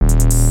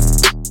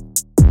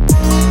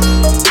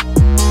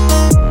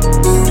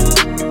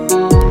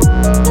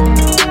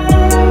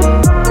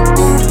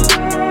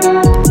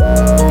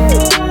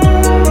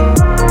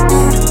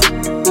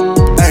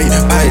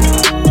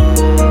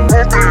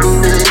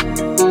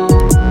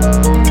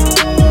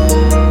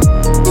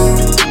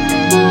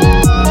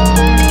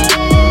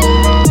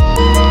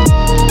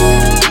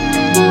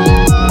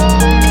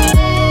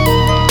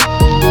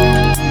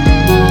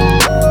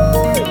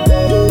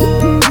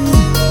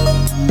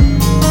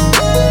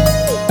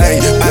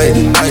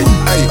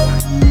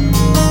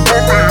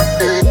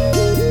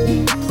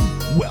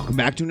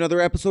back to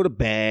another episode of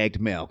Bagged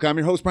Milk. I'm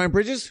your host, Brian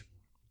Bridges.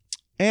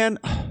 And,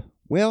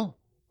 well,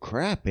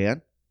 crap,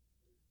 man.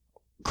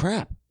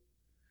 Crap.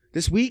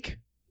 This week,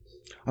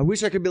 I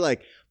wish I could be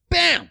like,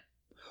 bam,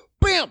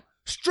 bam,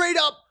 straight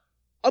up,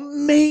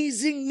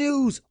 amazing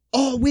news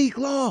all week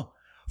long.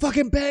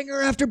 Fucking banger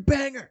after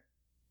banger.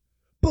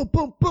 Boom,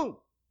 boom, boom.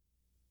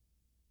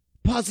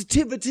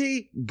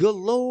 Positivity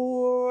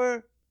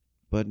galore.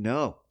 But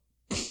no.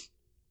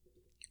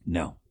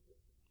 No.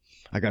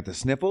 I got the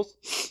sniffles.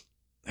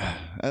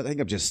 I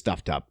think I'm just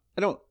stuffed up.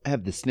 I don't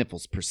have the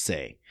sniffles per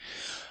se.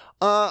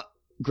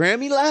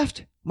 Grammy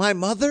left. My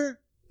mother.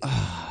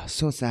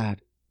 So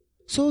sad.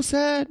 So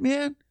sad,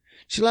 man.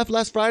 She left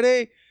last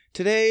Friday.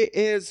 Today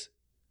is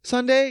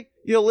Sunday.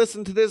 You'll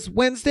listen to this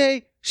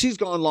Wednesday. She's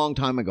gone long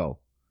time ago.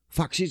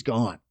 Fuck, she's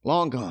gone.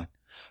 Long gone.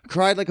 I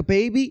cried like a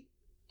baby.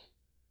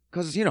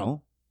 Because, you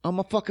know, I'm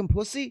a fucking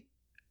pussy.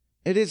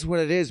 It is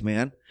what it is,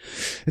 man.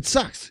 It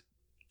sucks.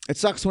 It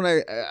sucks when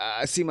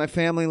I see my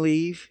family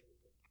leave.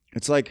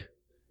 It's like,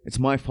 it's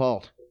my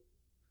fault.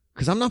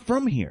 Because I'm not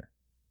from here.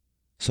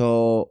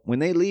 So when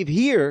they leave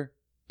here,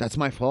 that's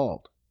my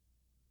fault.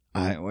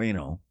 Well, you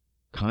know,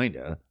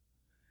 kinda.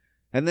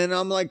 And then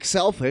I'm like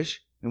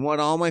selfish and want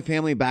all my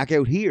family back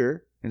out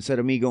here instead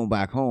of me going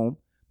back home.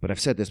 But I've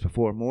said this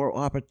before, more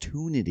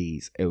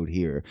opportunities out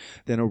here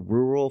than a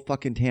rural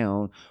fucking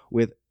town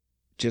with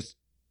just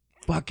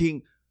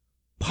fucking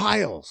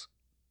piles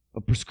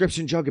of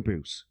prescription drug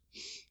abuse.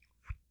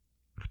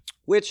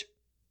 Which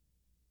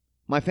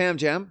my fam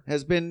jam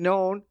has been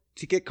known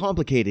to get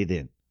complicated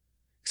in.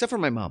 Except for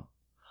my mom.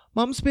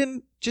 Mom's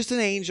been just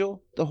an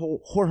angel her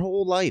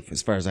whole life,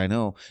 as far as I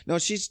know. No,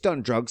 she's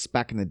done drugs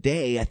back in the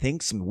day, I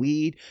think. Some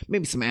weed,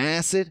 maybe some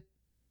acid.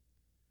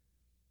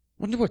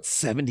 Wonder what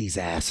 70s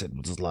acid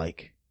was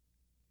like.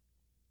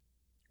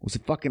 Was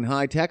it fucking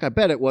high tech? I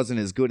bet it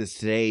wasn't as good as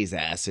today's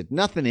acid.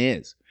 Nothing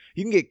is.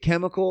 You can get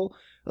chemical,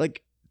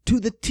 like, to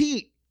the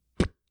T.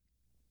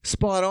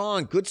 Spot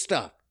on. Good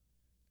stuff.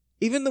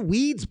 Even the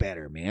weed's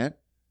better, man.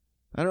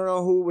 I don't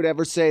know who would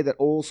ever say that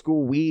old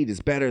school weed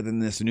is better than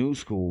this new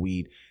school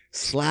weed.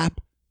 Slap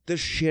the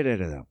shit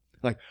out of them.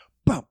 Like,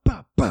 boom,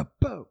 boom, boom,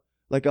 boom.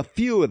 Like a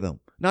few of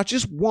them. Not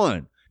just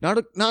one.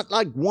 Not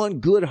like one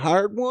good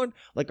hard one.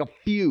 Like a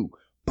few.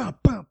 Boom,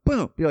 boom,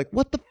 boom. You're like,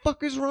 what the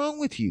fuck is wrong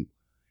with you?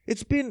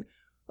 It's been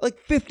like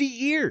 50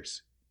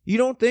 years. You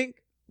don't think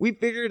we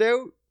figured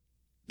out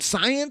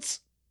science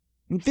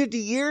in 50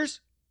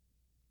 years?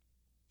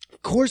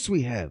 Of course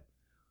we have.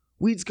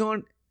 Weed's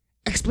gone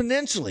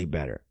exponentially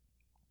better.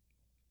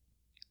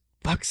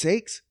 Fuck's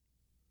sakes.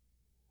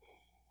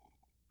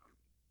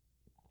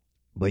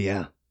 But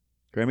yeah,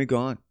 Grammy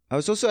gone. I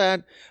was so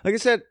sad. Like I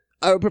said,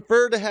 I would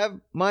prefer to have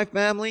my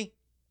family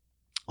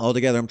all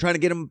together. I'm trying to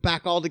get them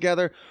back all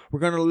together. We're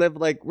going to live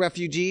like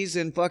refugees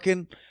and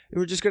fucking,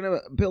 we're just going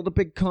to build a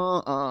big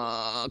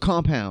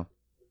compound.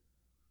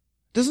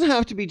 Doesn't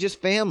have to be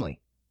just family.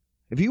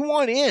 If you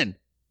want in,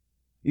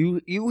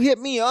 you hit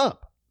me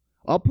up.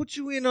 I'll put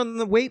you in on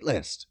the wait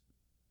list.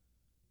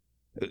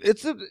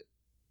 It's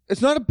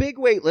not a big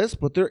wait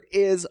list, but there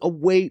is a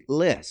wait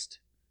list.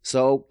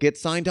 So get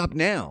signed up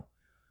now.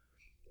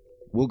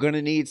 We're going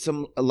to need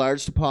some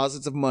large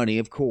deposits of money,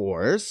 of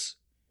course.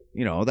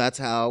 You know, that's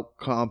how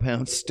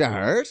compounds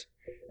start.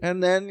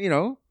 And then, you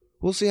know,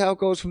 we'll see how it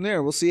goes from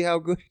there. We'll see how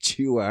good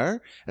you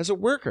are as a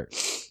worker.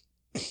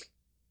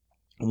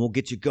 And we'll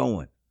get you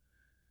going.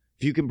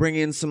 If you can bring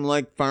in some,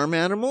 like, farm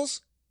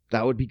animals,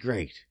 that would be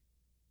great.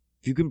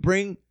 If you can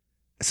bring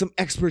some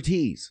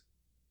expertise.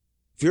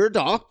 If you're a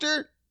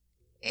doctor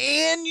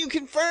and you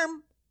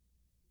confirm,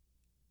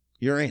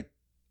 you're in.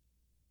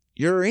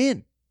 You're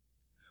in.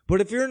 But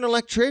if you're an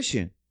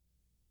electrician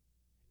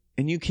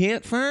and you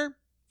can't farm,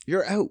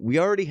 you're out. We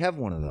already have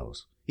one of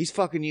those. He's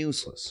fucking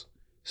useless.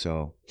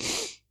 So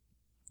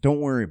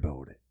don't worry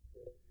about it.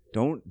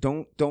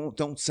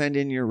 Don't send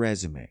in your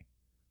resume.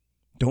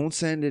 Don't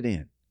send it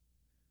in.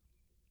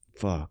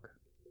 Fuck.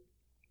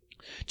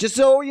 Just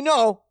so you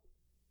know.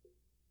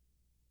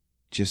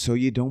 Just so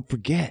you don't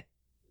forget.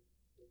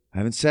 I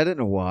haven't said it in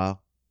a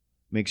while.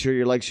 Make sure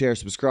you like, share,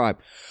 subscribe.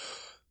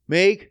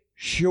 Make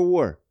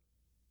sure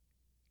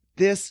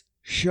this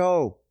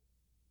show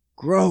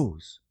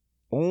grows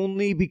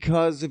only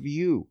because of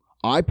you.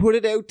 I put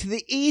it out to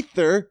the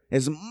ether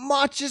as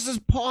much as is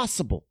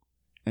possible.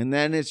 And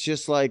then it's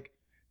just like,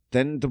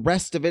 then the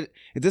rest of it,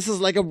 this is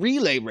like a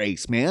relay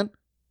race, man.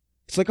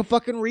 It's like a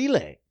fucking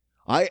relay.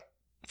 I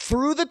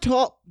threw the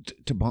top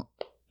to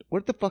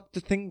what the fuck the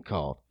thing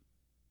called?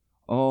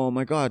 Oh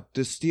my God,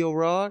 the steel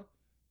rod?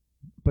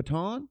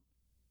 Baton?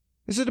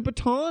 Is it a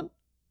baton?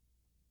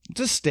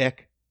 It's a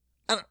stick.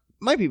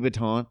 Might be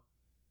baton.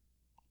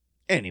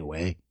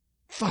 Anyway,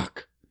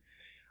 fuck.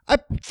 I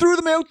threw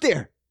them out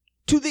there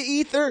to the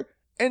ether,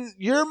 and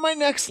you're my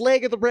next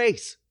leg of the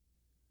race.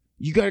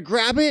 You gotta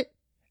grab it,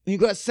 and you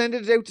gotta send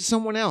it out to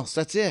someone else.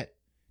 That's it.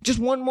 Just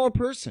one more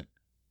person.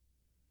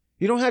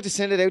 You don't have to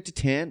send it out to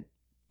 10.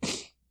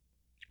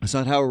 That's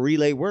not how a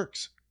relay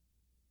works.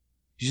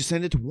 You just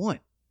send it to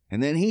one,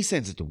 and then he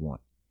sends it to one,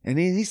 and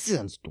then he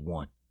sends it to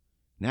one.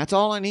 And that's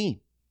all I need.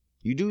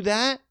 You do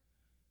that,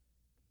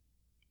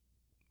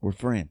 we're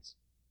friends.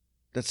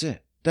 That's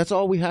it. That's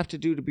all we have to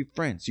do to be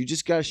friends. You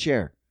just got to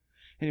share.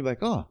 And you're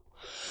like, oh,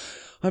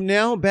 I'm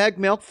now a bag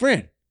milk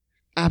friend.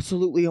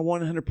 Absolutely a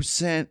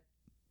 100%.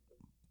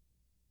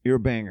 You're a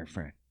banger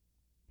friend.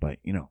 But,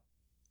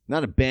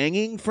 not a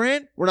banging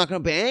friend. We're not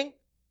going to bang.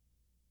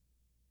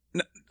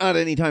 Not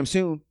anytime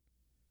soon.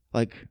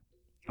 Like,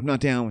 I'm not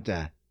down with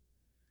that.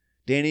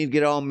 Danny'd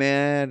get all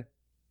mad.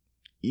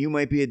 You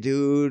might be a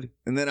dude.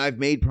 And then I've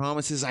made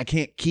promises I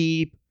can't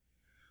keep.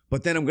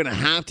 But then I'm going to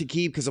have to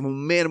keep because I'm a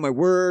man of my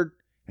word.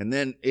 And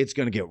then it's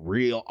going to get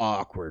real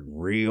awkward,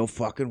 real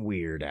fucking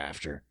weird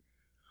after.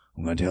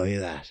 I'm going to tell you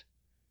that.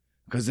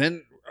 Because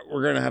then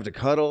we're going to have to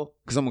cuddle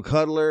because I'm a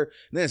cuddler.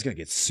 And then it's going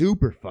to get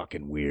super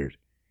fucking weird.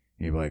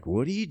 And you're like,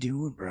 what are you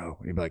doing, bro?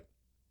 And you're like,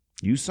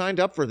 you signed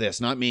up for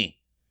this, not me.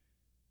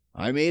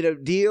 I made a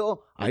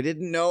deal. I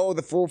didn't know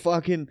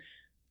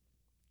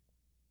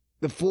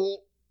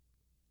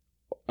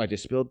I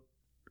just spilled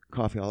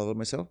coffee all over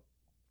myself.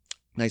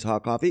 Nice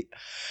hot coffee.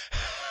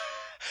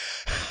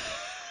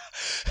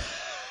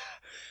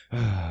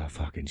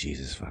 Fucking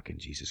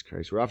Jesus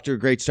Christ. We're off to a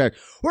great start.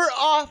 We're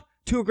off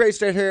to a great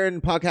start here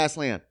in podcast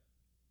land.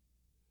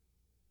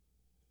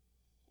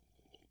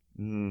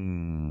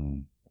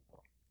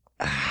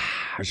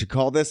 I should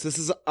call this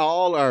is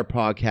all our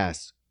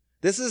podcasts.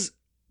 This is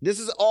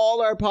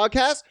all our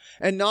podcasts,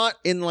 and not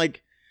in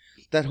like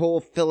that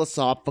whole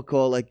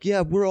philosophical, like,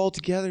 yeah, we're all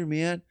together,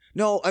 man.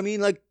 No, I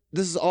mean, like,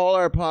 this is all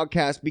our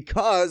podcast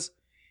because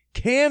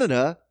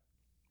Canada,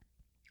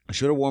 I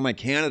should have worn my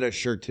Canada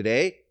shirt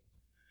today,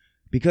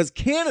 because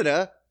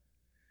Canada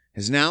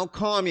is now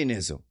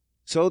communism.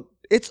 So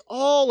it's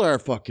all our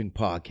fucking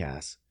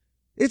podcasts.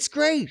 It's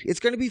great. It's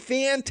going to be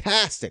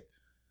fantastic.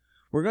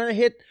 We're going to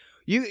hit,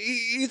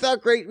 you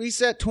thought Great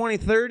Reset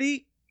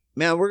 2030?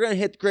 Man, we're going to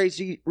hit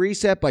Great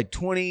Reset by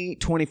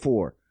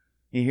 2024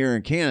 here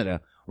in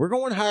Canada. We're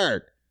going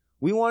hard.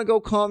 We want to go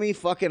commie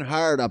fucking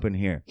hard up in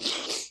here.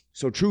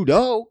 So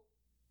Trudeau,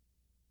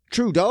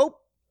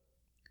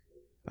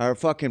 our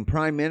fucking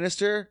prime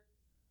minister,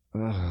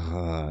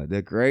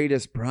 the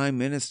greatest prime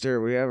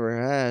minister we ever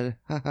had.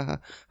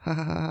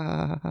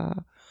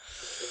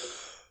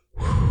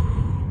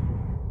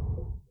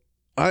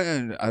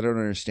 I don't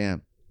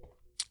understand.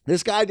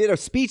 This guy did a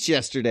speech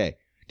yesterday.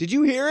 Did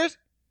you hear it?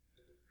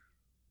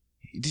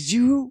 Did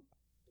you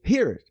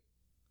hear it?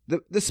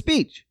 The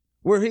speech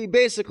where he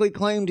basically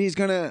claimed he's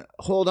going to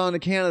hold on to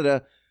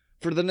Canada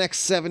for the next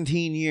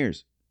 17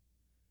 years.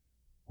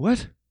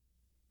 What?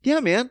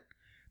 Yeah, man.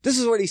 This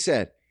is what he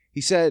said.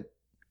 He said,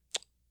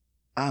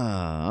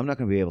 I'm not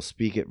going to be able to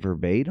speak it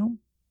verbatim,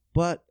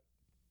 but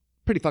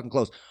pretty fucking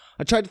close.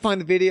 I tried to find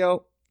the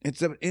video.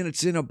 It's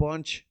in a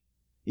bunch.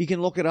 You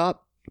can look it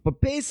up. But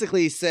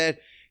basically he said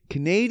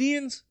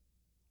Canadians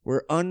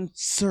were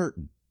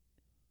uncertain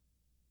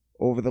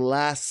over the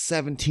last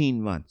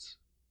 17 months.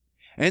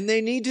 And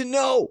they need to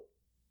know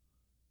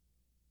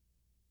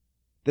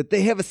that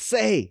they have a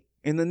say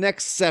in the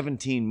next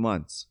 17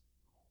 months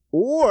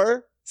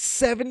or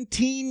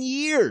 17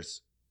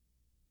 years.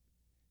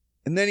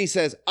 And then he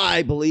says,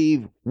 I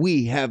believe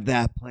we have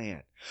that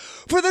plan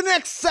for the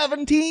next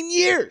 17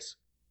 years.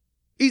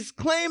 He's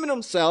claiming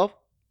himself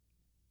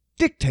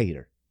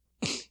dictator.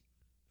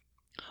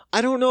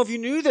 I don't know if you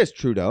knew this,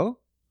 Trudeau,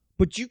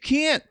 but you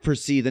can't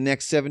foresee the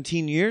next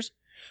 17 years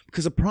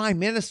because a prime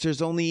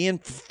minister's only in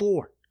for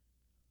 4.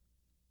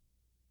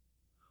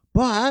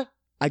 But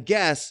I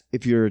guess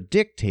if you're a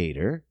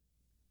dictator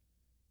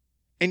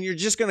and you're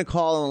just going to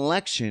call an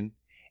election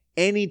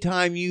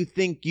anytime you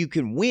think you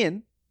can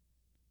win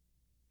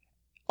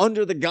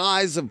under the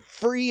guise of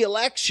free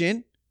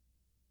election,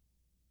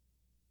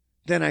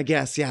 then I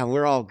guess, yeah,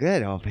 we're all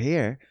good up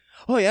here.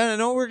 Oh, yeah,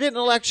 no, we're getting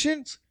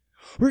elections.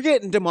 We're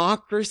getting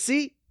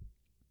democracy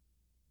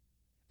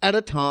at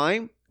a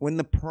time when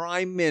the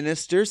prime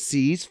minister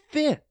sees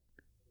fit.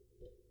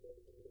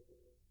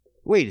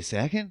 Wait a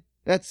second.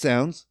 That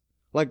sounds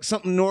like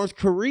something North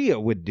Korea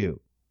would do.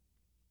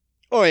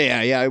 Oh,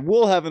 yeah,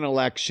 we'll have an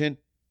election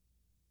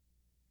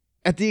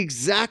at the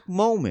exact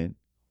moment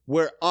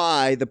where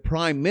I, the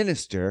prime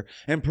minister,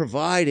 am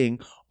providing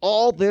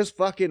all this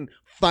fucking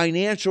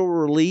financial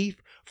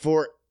relief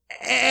for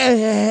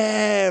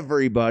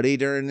everybody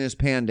during this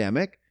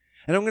pandemic.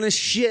 And I'm going to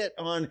shit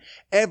on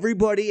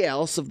everybody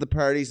else of the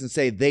parties and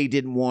say they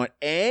didn't want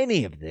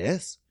any of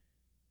this.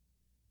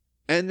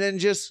 And then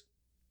just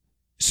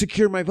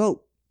secure my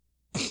vote.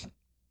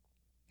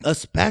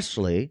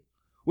 Especially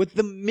with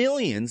the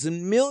millions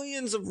and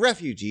millions of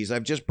refugees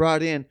I've just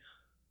brought in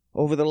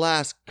over the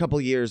last couple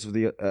of years of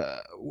the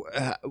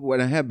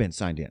when I have been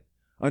signed in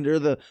under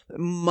the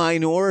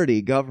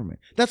minority government.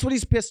 That's what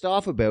he's pissed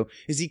off about.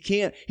 Is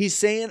he's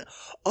saying,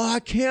 "Oh, I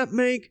can't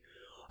make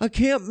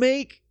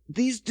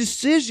these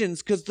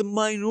decisions because the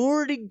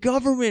minority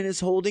government is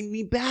holding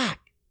me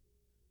back."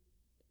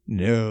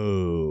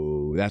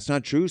 No, that's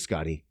not true,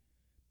 Scotty.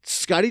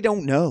 Scotty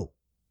don't know.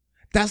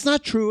 That's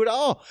not true at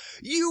all.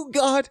 You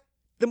got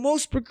the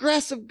most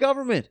progressive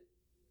government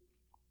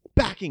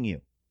backing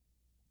you.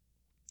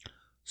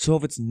 So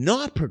if it's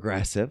not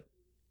progressive,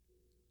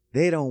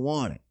 they don't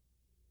want it.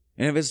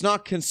 And if it's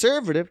not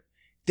conservative,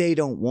 they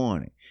don't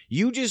want it.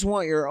 You just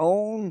want your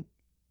own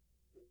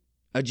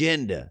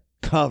agenda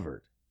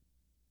covered.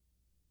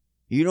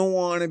 You don't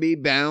want to be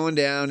bowing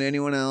down to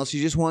anyone else.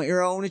 You just want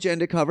your own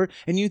agenda covered,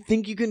 and you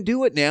think you can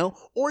do it now,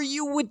 or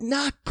you would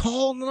not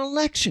call an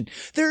election.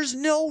 There's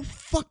no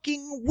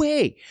fucking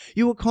way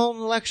you would call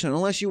an election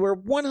unless you were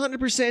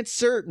 100%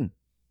 certain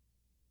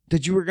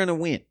that you were going to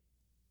win.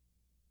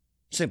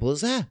 Simple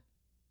as that.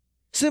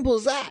 Simple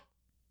as that.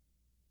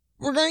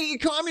 We're going to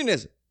get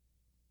communism.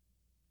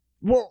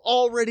 We're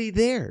already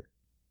there.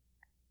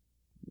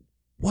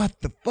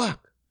 What the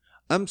fuck?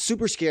 I'm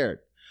super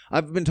scared.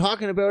 I've been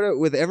talking about it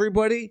with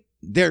everybody.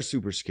 They're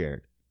super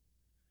scared.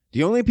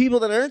 The only people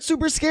that aren't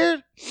super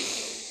scared?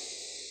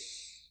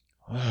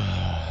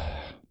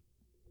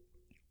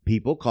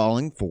 People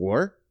calling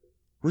for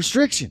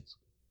restrictions.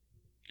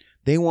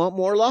 They want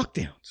more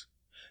lockdowns.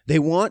 They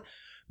want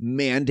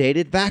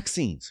mandated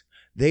vaccines.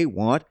 They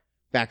want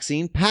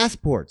vaccine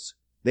passports.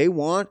 They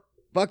want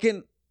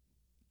fucking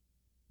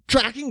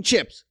tracking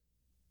chips.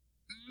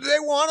 They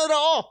want it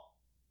all.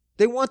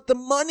 They want the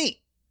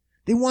money.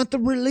 They want the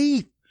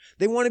relief.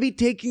 They want to be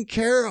taken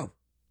care of.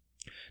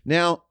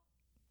 Now,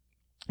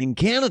 in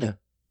Canada,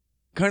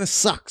 kind of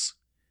sucks.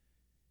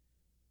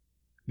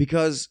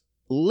 Because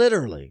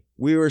literally,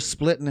 we were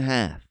split in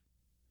half.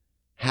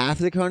 Half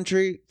the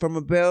country from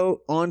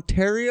about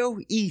Ontario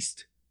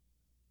east.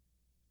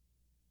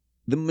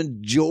 The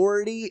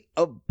majority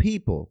of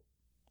people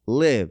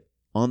live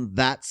on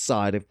that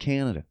side of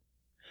Canada.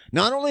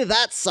 Not only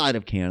that side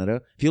of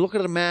Canada, if you look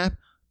at a map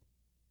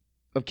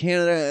of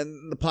Canada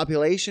and the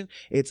population,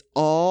 it's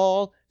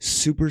all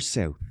super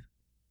south.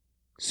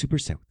 Super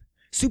south.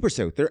 Super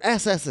south. They're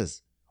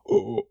SS's.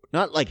 Oh,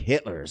 not like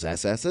Hitler's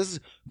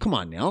SS's. Come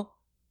on now.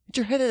 Get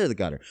your head out of the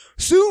gutter.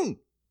 Soon.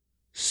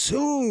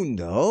 Soon,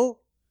 though.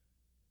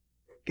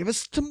 Give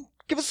us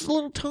a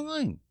little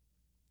time.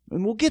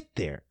 And we'll get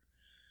there.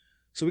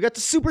 So we got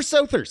the super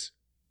southers.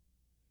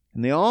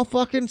 And they all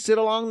fucking sit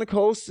along the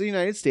coast of the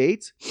United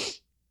States.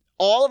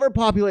 All of our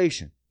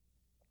population.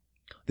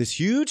 This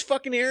huge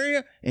fucking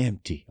area,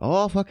 empty.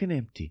 All fucking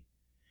empty.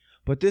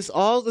 But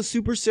all the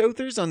super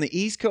southers on the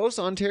East Coast,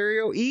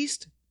 Ontario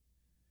East,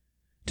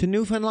 to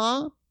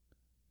Newfoundland,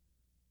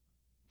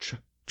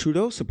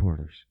 Trudeau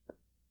supporters.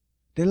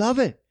 They love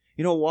it.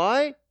 You know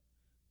why?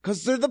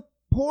 Because they're the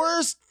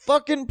poorest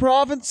fucking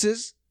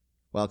provinces.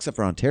 Well, except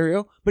for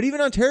Ontario. But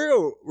even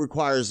Ontario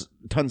requires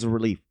tons of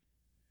relief.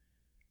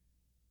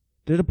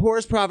 They're the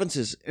poorest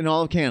provinces in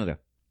all of Canada.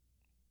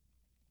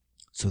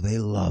 So they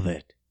love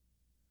it.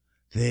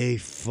 They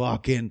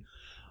fucking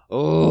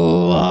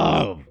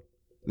love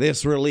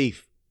this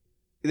relief.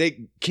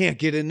 They can't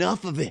get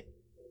enough of it.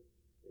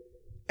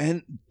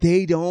 And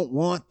they don't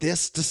want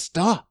this to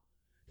stop.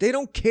 They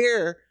don't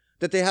care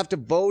that they have to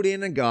vote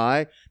in a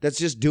guy that's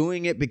just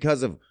doing it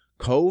because of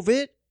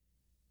COVID,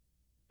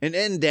 an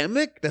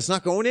endemic that's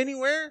not going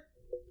anywhere.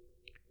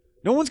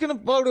 No one's going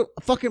to vote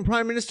a fucking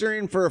prime minister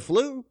in for a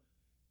flu.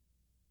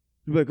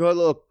 You're like, oh,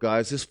 look,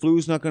 guys, this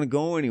flu's not going to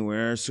go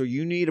anywhere, so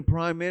you need a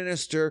prime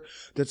minister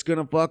that's going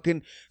to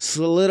fucking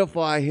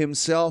solidify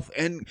himself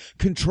and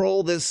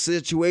control this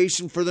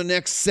situation for the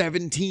next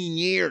 17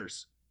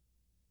 years.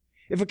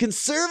 If a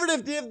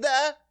conservative did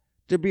that,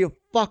 there'd be a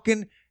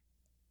fucking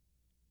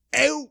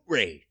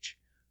outrage.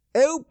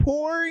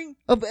 Outpouring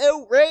of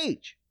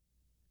outrage.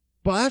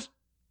 But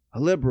a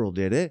liberal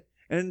did it,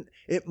 and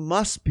it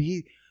must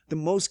be the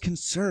most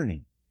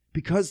concerning.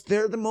 Because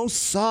they're the most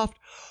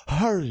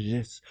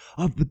soft-heartedest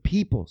of the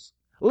peoples.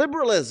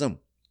 Liberalism.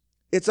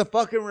 It's a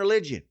fucking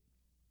religion.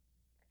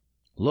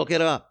 Look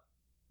it up.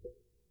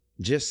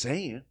 Just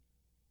saying.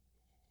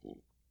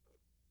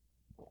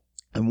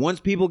 And once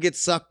people get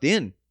sucked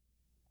in,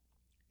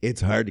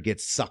 it's hard to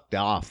get sucked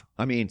off.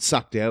 I mean,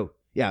 sucked out.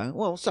 Yeah,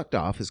 well, sucked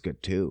off is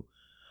good too.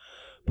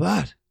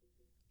 But,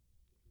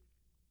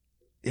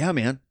 yeah,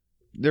 man,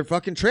 they're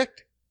fucking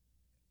tricked.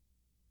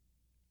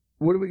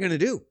 What are we going to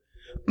do?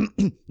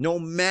 No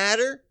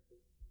matter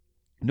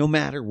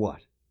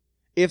what,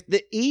 if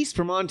the East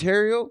from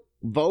Ontario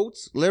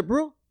votes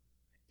Liberal,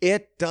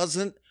 it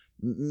doesn't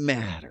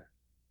matter.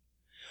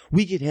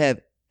 We could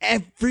have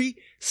every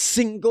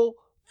single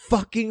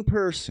fucking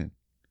person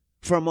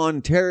from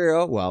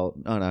Ontario, well,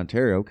 not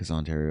Ontario, because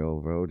Ontario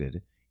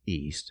voted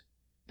East.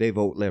 They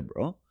vote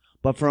Liberal.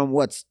 But from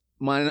what's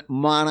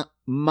Manitoba,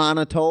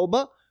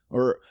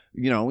 or,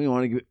 you know, we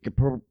want to get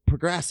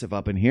progressive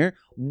up in here.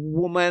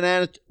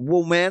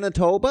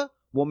 Womanitoba,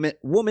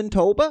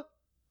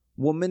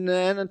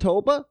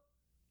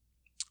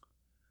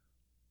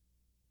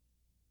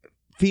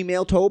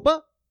 female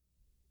Toba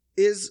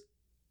is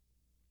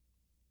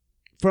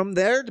from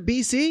there to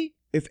BC.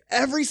 If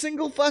every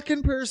single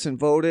fucking person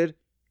voted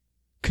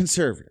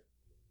conservative,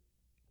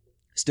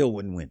 still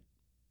wouldn't win.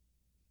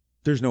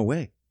 There's no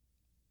way.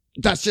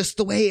 That's just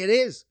the way it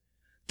is.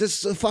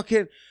 This is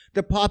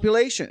the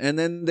population. And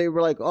then they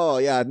were like, oh,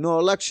 yeah, no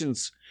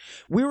elections.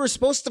 We were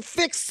supposed to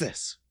fix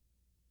this.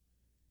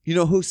 You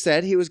know who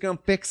said he was going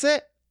to fix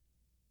it?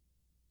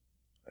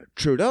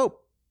 Trudeau,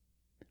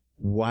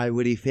 why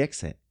would he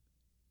fix it?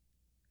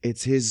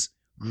 It's his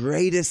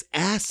greatest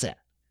asset.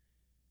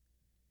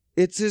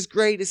 It's his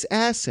greatest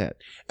asset.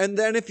 And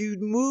then if you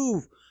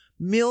move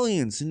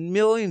millions and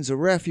millions of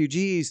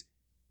refugees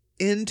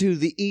into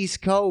the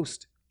East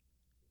Coast,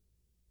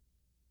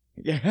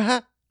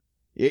 yeah,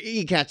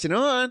 you catching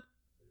on.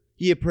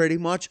 You pretty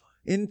much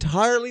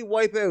entirely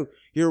wipe out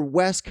your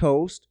West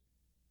Coast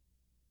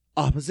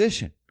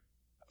opposition.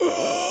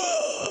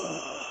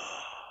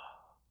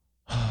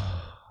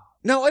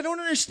 Now, I don't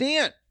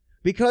understand,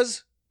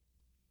 because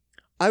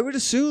I would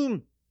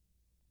assume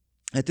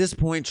at this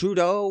point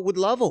Trudeau would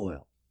love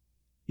oil.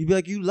 You'd be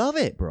like, you love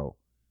it, bro.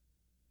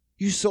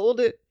 You sold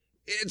it.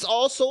 It's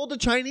all sold to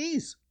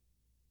Chinese.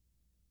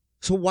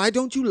 So why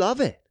don't you love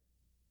it?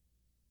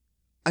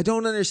 I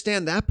don't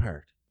understand that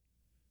part.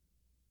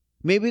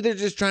 Maybe they're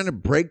just trying to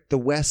break the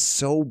West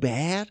so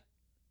bad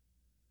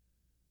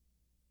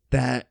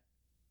that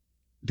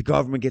the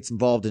government gets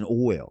involved in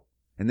oil.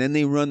 And then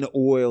they run the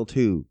oil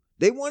too.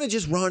 They want to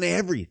just run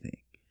everything.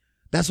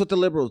 That's what the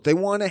liberals, they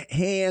want to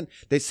hand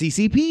the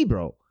CCP,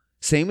 bro.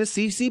 Same as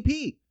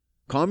CCP.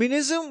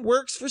 Communism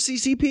works for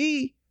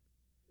CCP.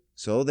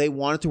 So they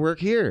want it to work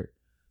here.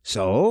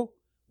 So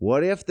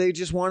what if they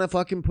just want to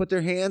fucking put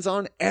their hands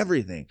on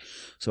everything?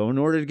 So in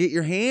order to get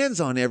your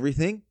hands on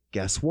everything,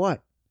 guess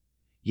what?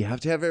 You have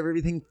to have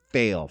everything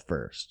fail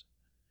first.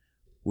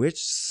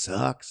 Which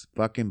sucks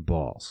fucking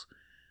balls.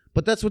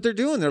 But that's what they're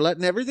doing. They're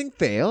letting everything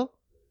fail.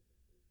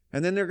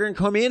 And then they're going to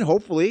come in,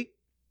 hopefully,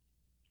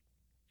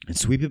 and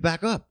sweep it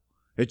back up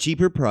at a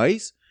cheaper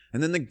price.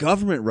 And then the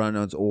government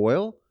runs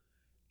oil.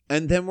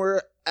 And then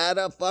we're at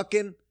a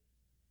fucking...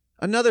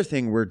 Another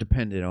thing we're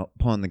dependent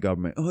upon the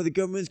government. Oh, the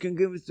government's going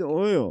to give us the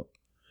oil.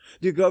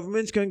 The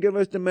government's going to give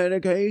us the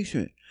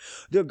medication.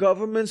 The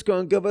government's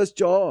going to give us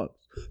jobs.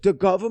 The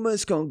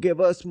government's going to give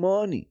us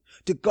money.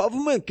 The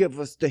government give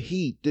us the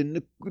heat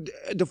and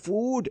the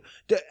food,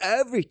 the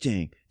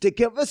everything. They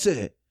give us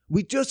it.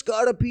 We just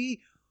got to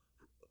be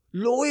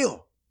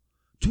loyal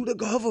to the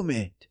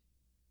government.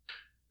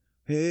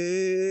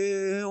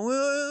 Hey, I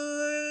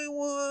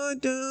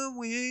want the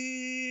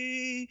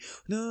way.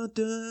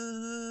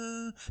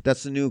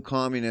 That's the new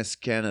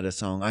Communist Canada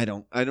song. I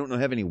don't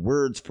have any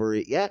words for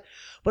it yet,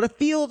 but I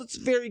feel it's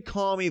a very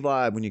calmy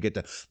vibe when you get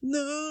the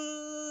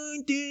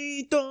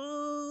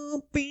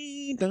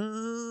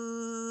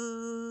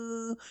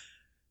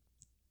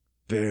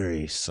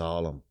very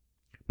solemn.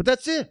 But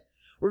that's it.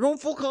 We're going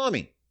full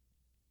commie.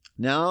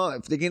 Now,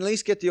 if they can at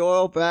least get the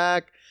oil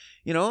back,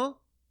 you know,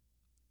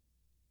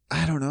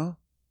 I don't know.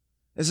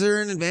 Is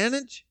there an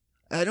advantage?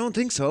 I don't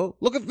think so.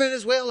 Look at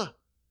Venezuela.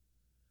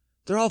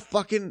 They're all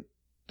fucking,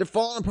 they're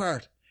falling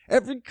apart.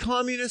 Every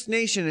communist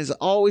nation is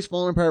always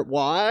falling apart.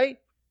 Why?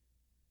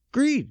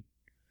 Greed.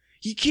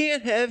 You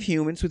can't have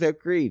humans without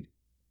greed.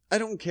 I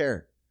don't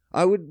care.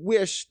 I would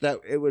wish that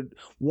it would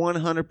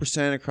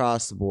 100%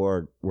 across the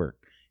board work.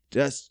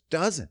 Just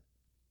doesn't.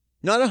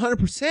 Not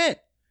 100%.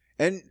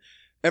 And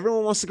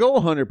everyone wants to go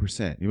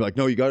 100%. You're like,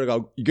 no, you gotta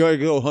go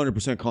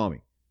 100%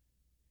 commie.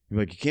 You're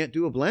like, you can't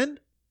do a blend?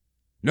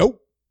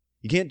 Nope.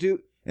 You can't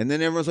do. And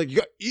then everyone's like,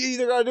 you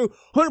either gotta do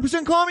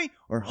 100% commie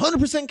or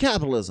 100%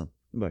 capitalism.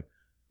 I'm like,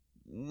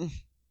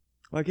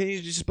 why can't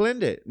you just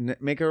blend it and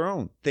make our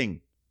own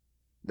thing?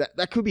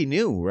 That could be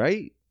new,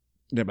 right?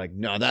 And they're like,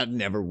 no, that'd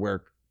never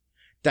work.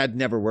 That'd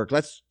never work.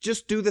 Let's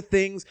just do the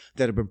things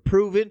that have been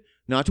proven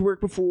not to work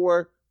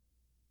before,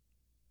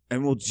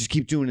 and we'll just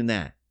keep doing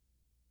that.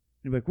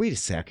 And you're like, wait a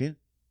second.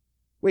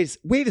 Wait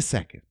a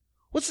second.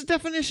 What's the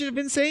definition of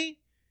insane?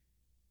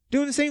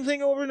 Doing the same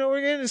thing over and over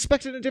again,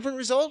 expecting a different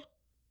result?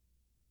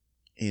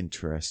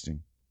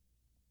 Interesting.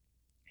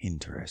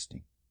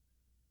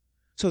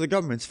 So the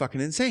government's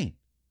fucking insane.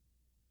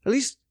 At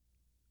least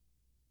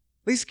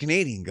the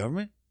Canadian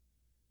government.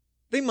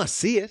 They must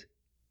see it.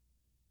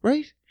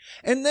 Right?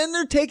 And then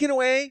they're taking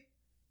away.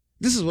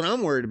 This is what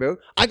I'm worried about.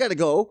 I gotta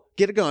go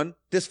get a gun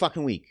this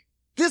fucking week.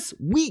 This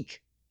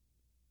week.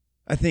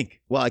 I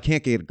think. Well, I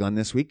can't get a gun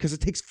this week because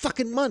it takes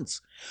fucking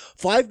months.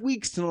 5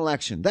 weeks to an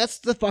election. That's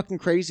the fucking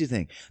crazy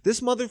thing.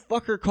 This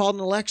motherfucker called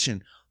an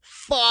election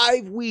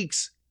 5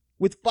 weeks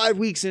with 5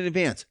 weeks in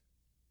advance.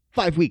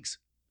 5 weeks.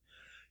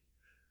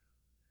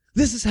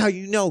 This is how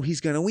you know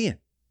he's going to win.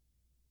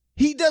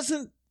 He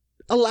doesn't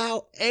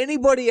allow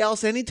anybody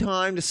else any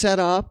time to set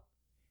up.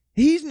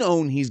 He's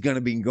known he's going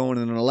to be going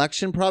in an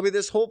election probably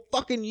this whole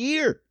fucking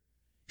year.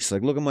 He's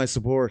like, look at my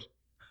support.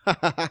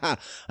 I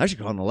should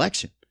call an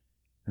election.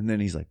 And then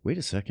he's like, wait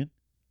a second.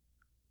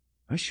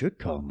 I should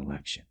call an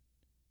election.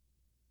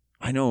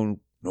 I know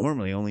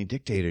normally only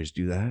dictators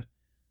do that.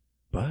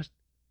 But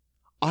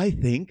I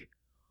think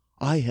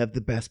I have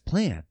the best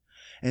plan.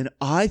 And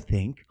I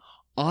think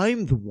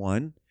I'm the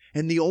one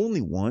and the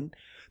only one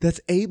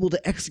that's able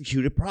to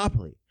execute it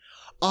properly.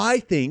 I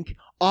think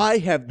I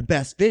have the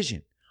best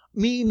vision.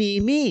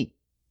 Me.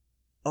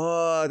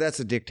 Oh, that's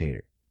a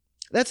dictator.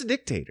 That's a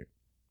dictator.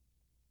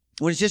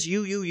 When it's just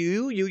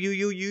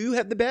you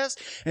have the best,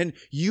 and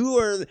you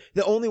are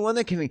the only one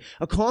that can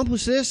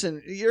accomplish this,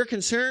 and your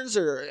concerns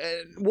are,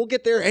 we'll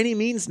get there any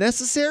means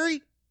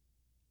necessary.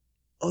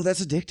 Oh,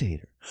 that's a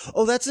dictator.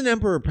 Oh, that's an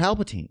Emperor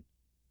Palpatine.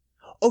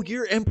 Oh,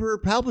 you're Emperor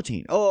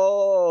Palpatine.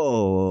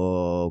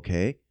 Oh,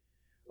 okay.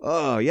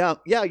 Oh, yeah,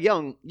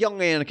 young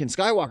Anakin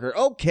Skywalker.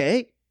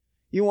 Okay.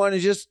 You want to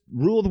just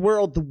rule the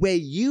world the way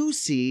you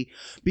see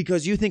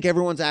because you think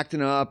everyone's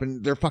acting up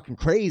and they're fucking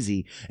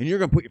crazy, and you're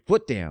going to put your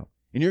foot down,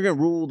 and you're going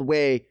to rule the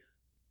way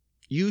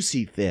you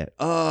see fit.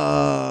 Oh,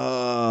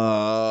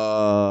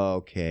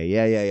 okay.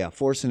 Yeah.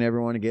 Forcing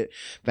everyone to get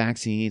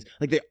vaccines.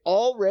 Like, they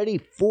already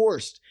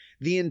forced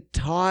the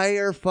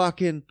entire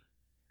fucking,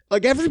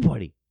 like,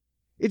 everybody.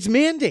 It's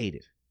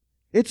mandated.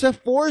 It's a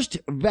forced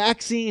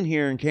vaccine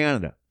here in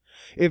Canada.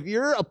 If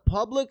you're a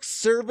public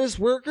service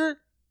worker,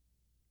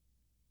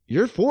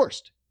 you're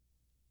forced.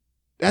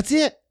 That's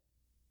it.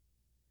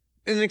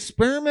 An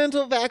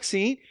experimental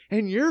vaccine,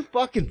 and you're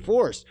fucking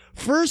forced.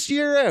 First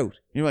year out.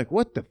 And you're like,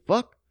 what the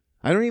fuck?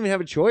 I don't even have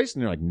a choice.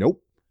 And they're like,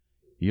 nope.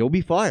 You'll be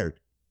fired.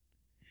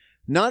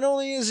 Not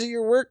only is it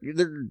your work,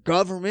 the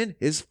government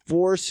is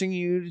forcing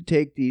you to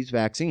take these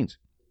vaccines.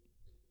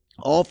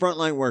 All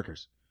frontline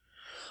workers.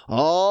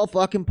 All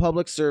fucking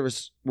public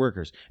service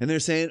workers. And they're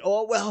saying,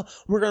 oh, well,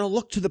 we're going to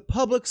look to the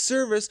public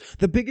service,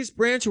 the biggest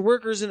branch of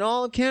workers in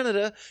all of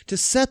Canada, to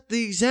set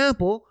the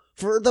example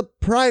for the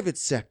private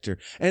sector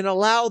and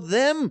allow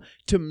them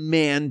to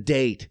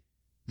mandate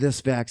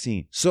this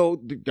vaccine.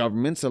 So the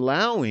government's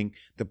allowing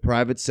the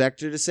private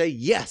sector to say,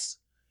 yes,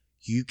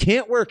 you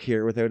can't work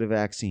here without a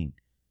vaccine.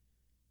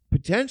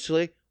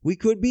 Potentially, we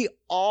could be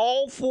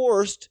all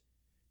forced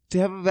to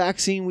have a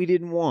vaccine we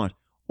didn't want,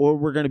 or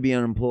we're going to be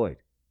unemployed.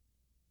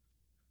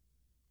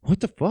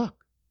 What the fuck?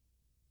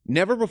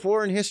 Never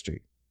before in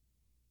history.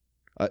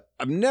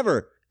 I've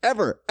never,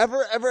 ever,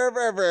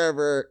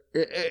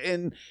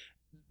 in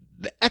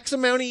the X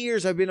amount of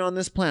years I've been on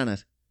this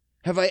planet,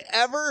 have I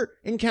ever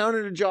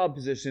encountered a job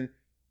position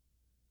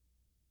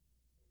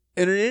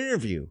in an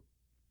interview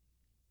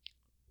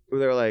where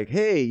they're like,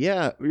 hey,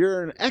 yeah,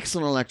 you're an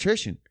excellent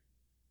electrician.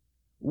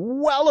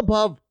 Well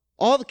above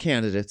all the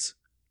candidates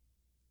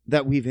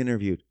that we've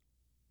interviewed.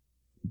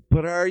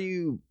 But are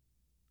you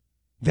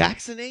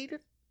vaccinated?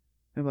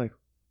 I'm like,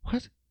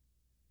 what?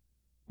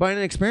 By an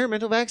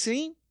experimental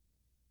vaccine?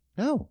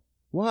 No.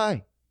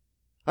 Why?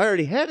 I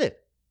already had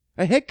it.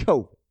 I had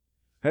COVID.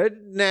 I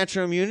had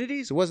natural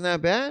immunities. It wasn't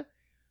that bad.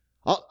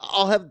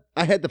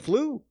 I had the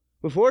flu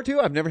before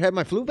too. I've never had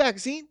my flu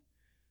vaccine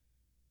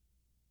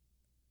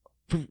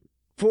for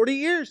 40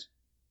 years.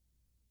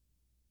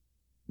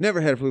 Never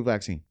had a flu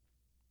vaccine.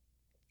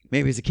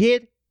 Maybe as a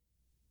kid.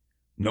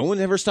 No one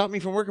ever stopped me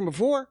from working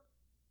before.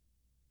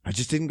 I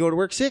just didn't go to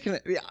work sick. And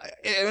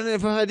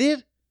if I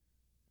did,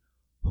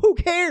 who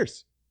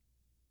cares?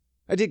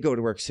 I did go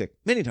to work sick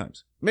many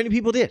times. Many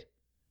people did.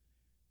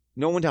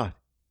 No one died.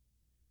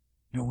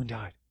 No one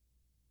died.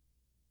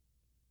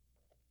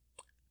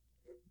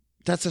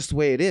 That's just the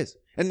way it is.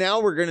 And now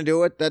we're going to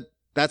do it.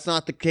 That's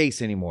not the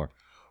case anymore.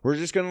 We're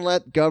just going to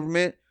let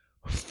government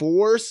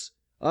force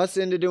us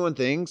into doing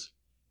things,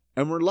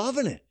 and we're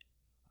loving it.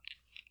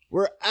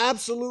 We're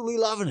absolutely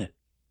loving it.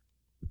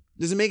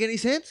 Does it make any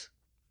sense?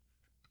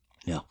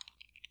 No.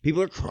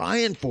 People are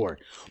crying for it.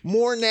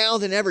 More now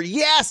than ever.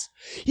 Yes!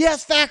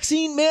 Yes,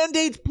 vaccine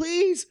mandates,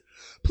 please!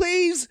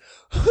 Please!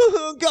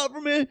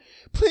 Government,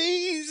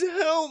 please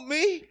help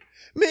me!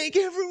 Make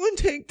everyone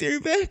take their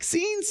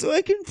vaccine so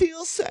I can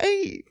feel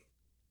safe.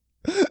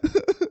 I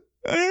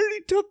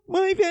already took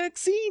my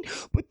vaccine,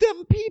 but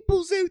them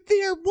peoples out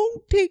there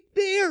won't take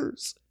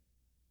theirs.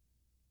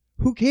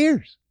 Who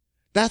cares?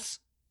 That's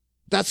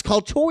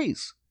called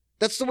choice.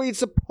 That's the way it's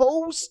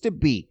supposed to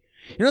be.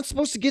 You're not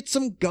supposed to get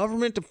some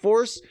government to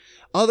force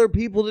other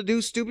people to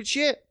do stupid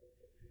shit.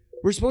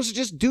 We're supposed to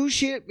just do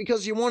shit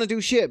because you want to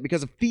do shit,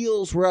 because it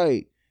feels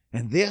right.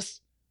 And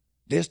this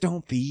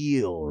don't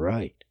feel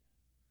right.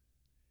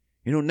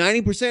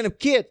 90% of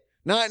kids,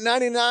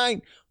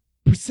 99%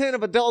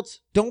 of adults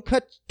don't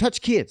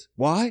touch kids.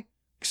 Why?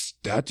 'Cause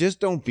that just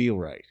don't feel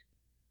right.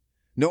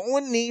 No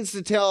one needs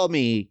to tell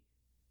me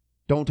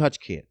don't touch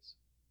kids.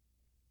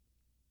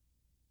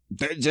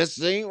 That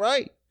just ain't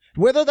right.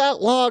 Whether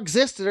that law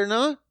existed or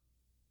not,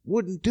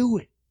 wouldn't do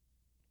it.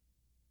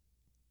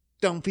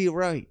 Don't feel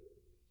right.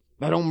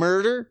 I don't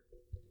murder.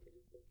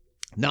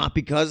 Not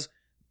because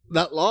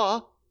that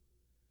law.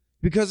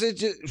 Because it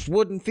just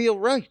wouldn't feel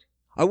right.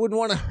 I wouldn't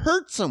want to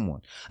hurt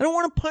someone. I don't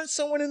want to punch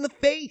someone in the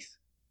face.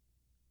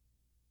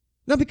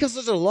 Not because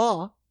there's a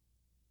law.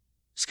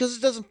 It's because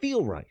it doesn't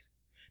feel right.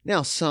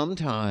 Now,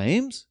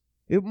 sometimes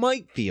it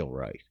might feel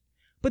right.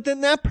 But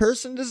then that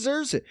person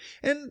deserves it.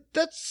 And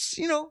that's,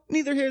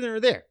 neither here nor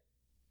there.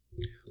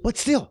 But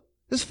still,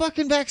 this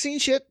fucking vaccine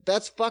shit,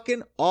 that's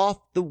fucking off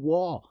the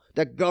wall.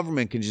 That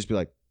government can just be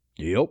like,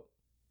 yep.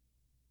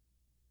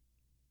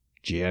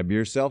 Jab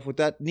yourself with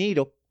that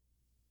needle.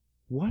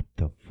 What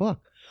the fuck?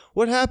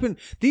 What happened?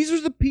 These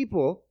are the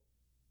people,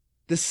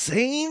 the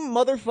same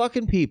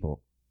motherfucking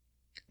people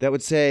that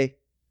would say,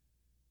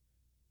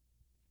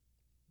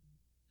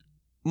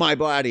 my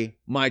body,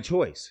 my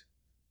choice.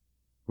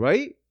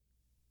 Right?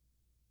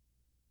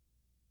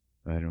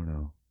 I don't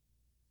know.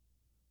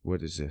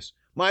 What is this?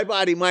 My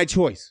body, my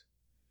choice.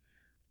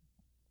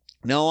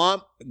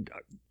 No,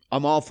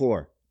 I'm all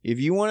for. If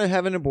you want to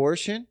have an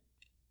abortion,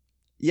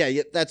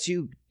 yeah, that's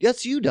you.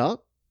 That's you,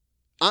 dog.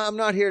 I'm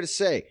not here to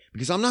say,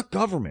 because I'm not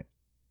government.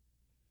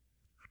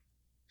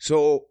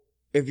 So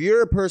if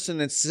you're a person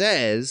that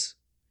says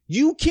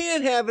you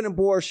can't have an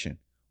abortion,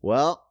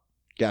 well,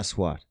 guess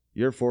what?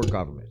 You're for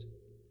government.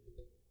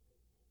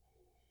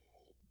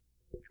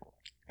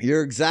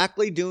 You're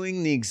exactly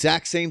doing the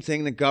exact same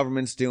thing the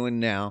government's doing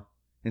now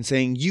and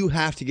saying you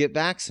have to get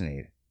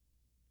vaccinated.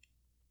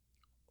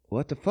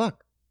 What the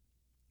fuck?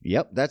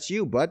 Yep, that's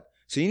you, bud.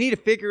 So you need to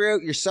figure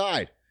out your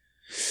side.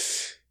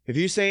 If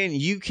you're saying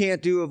you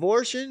can't do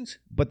abortions,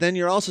 but then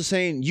you're also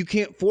saying you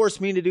can't force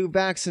me to do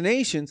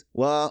vaccinations,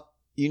 well,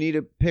 you need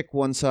to pick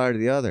one side or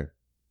the other.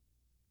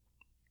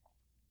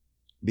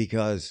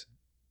 Because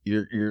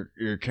you're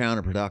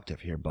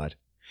counterproductive here, bud.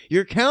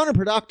 You're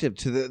counterproductive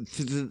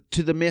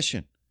to the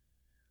mission.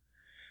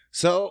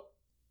 So,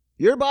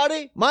 your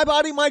body,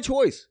 my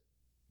choice.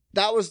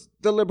 That was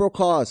the liberal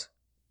cause.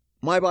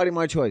 My body,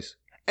 my choice.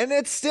 And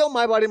it's still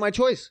my body, my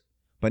choice.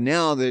 But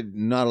now they're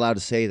not allowed to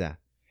say that.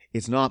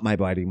 It's not my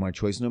body, my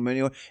choice no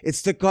matter.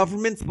 It's the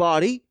government's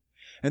body.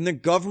 And the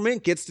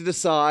government gets to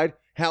decide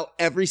how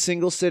every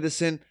single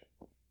citizen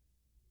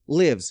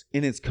lives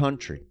in its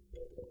country.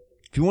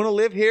 If you want to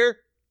live here,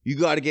 you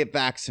got to get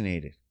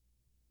vaccinated.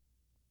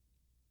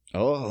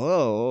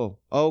 Oh,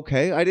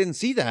 okay. I didn't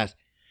see that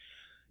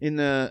in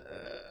the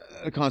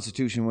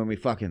Constitution when we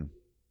fucking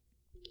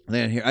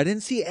landed here. I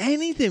didn't see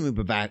anything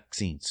about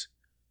vaccines.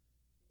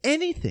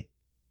 Anything.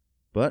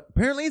 But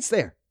apparently it's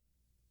there.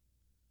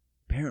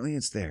 Apparently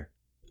it's there.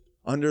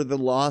 Under the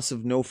loss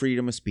of no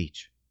freedom of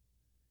speech.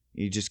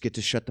 You just get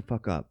to shut the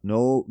fuck up.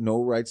 No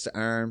rights to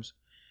arms.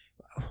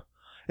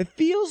 It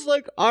feels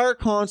like our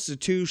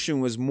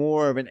Constitution was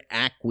more of an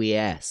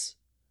acquiesce.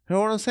 You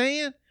know what I'm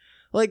saying?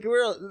 Like,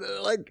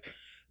 when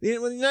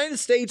the United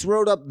States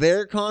wrote up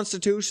their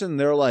Constitution,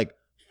 they're like,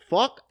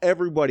 fuck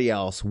everybody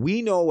else.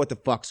 We know what the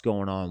fuck's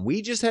going on.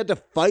 We just had to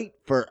fight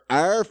for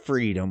our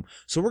freedom.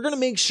 So we're going to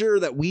make sure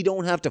that we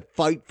don't have to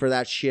fight for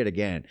that shit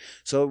again.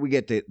 So we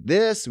get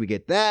this, we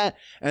get that.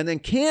 And then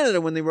Canada,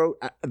 when they wrote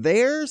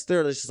theirs,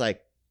 they're just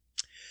like,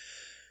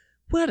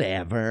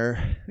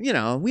 whatever. You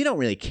know, we don't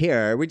really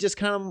care. We just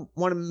kind of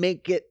want to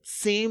make it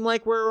seem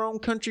like we're our own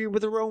country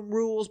with our own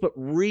rules. But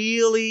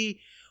really,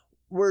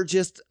 we're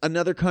just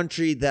another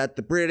country that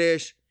the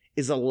British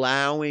is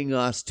allowing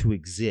us to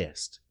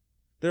exist.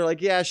 They're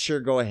like, yeah, sure,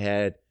 go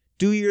ahead.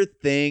 Do your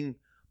thing.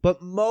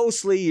 But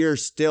mostly you're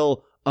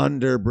still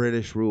under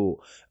British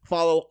rule.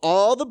 Follow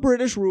all the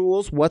British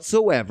rules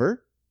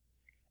whatsoever,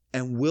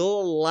 and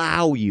we'll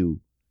allow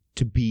you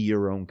to be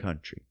your own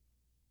country.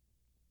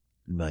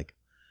 And be like,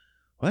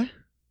 what?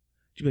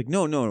 She'd be like,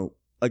 no.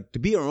 Like, to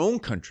be our own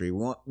country,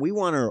 we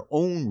want our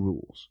own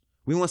rules.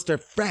 We want to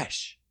start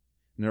fresh.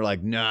 And they're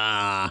like,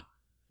 nah.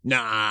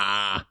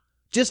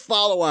 Just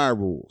follow our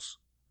rules.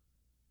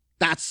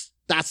 That's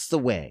the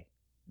way.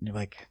 And you're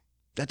like,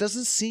 that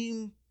doesn't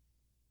seem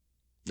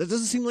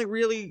like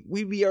really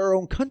we'd be our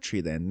own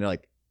country then. And they're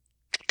like,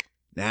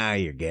 now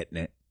you're getting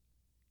it.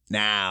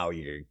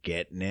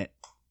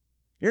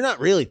 You're not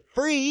really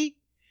free.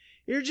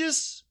 You're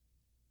just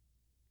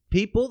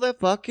people that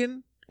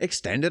fucking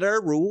extended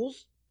our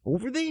rules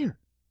over there.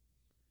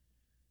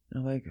 And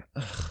I'm like,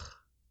 ugh,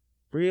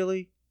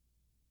 really?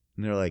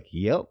 And they're like,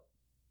 yep,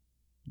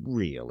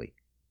 really.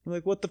 I'm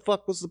like, what the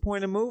fuck was the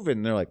point of moving?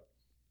 And they're like,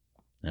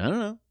 I don't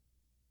know.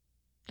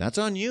 That's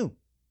on you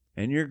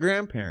and your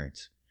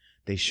grandparents.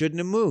 They shouldn't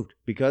have moved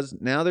because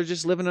now they're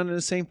just living under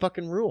the same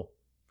fucking rule.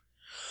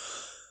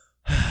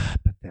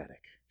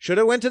 Pathetic. Should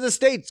have went to the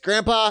States,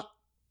 Grandpa.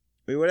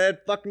 We would have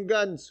had fucking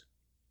guns.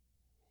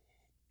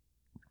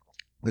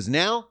 Because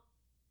now,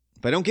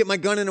 if I don't get my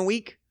gun in a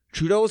week,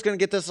 Trudeau's going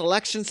to get this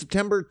election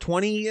September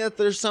 20th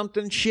or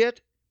something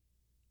shit.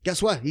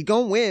 Guess what? He's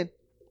going to win.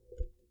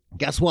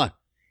 Guess what?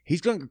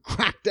 He's going to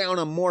crack down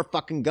on more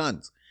fucking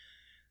guns.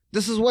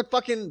 This is what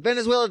fucking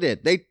Venezuela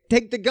did. They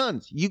take the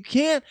guns. You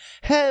can't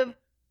have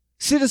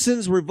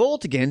citizens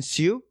revolt against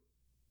you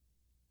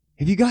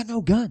if you got no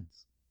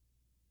guns.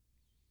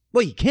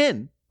 Well, you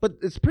can, but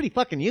it's pretty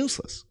fucking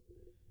useless.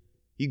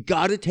 You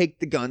got to take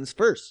the guns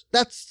first.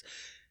 That's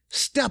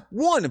step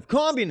one of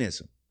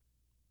communism.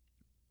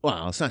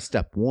 Well, it's not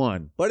step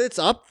one, but it's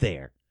up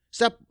there.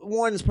 Step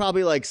one is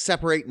probably like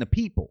separating the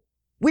people,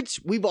 which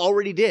we've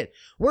already did.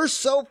 We're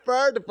so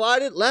far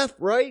divided, left,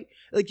 right.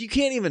 Like, you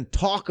can't even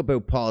talk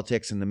about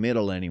politics in the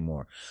middle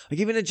anymore. Like,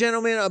 even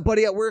a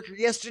buddy at work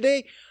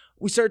yesterday,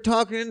 we started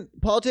talking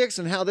politics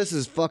and how this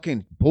is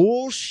fucking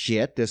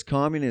bullshit, this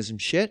communism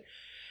shit.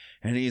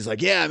 And he's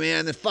like, yeah,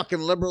 man, the fucking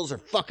liberals are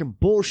fucking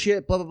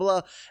bullshit, blah, blah,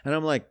 blah. And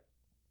I'm like,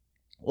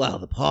 well,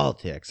 the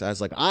politics. I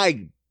was like,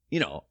 I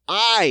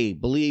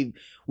believe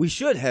we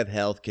should have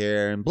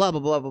healthcare and blah, blah,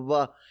 blah, blah,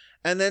 blah.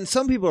 And then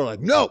some people are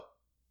like, no.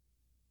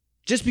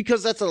 Just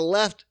because that's a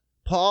left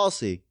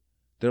policy,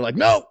 they're like,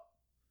 no.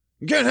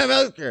 You can't have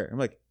healthcare. I'm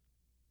like,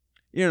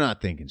 you're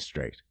not thinking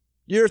straight.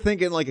 You're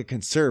thinking like a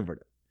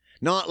conservative,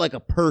 not like a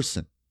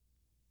person.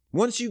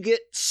 Once you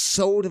get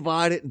so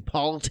divided in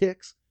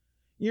politics,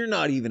 you're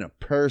not even a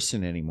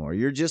person anymore.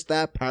 You're just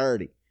that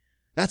party.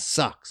 That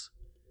sucks.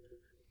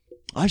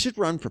 I should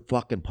run for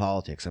fucking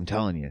politics, I'm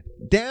telling you.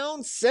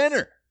 Down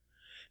center.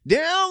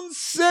 Down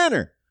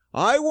center.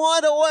 I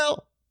want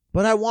oil,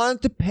 but I want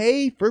it to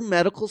pay for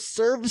medical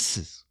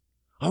services.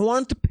 I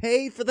want it to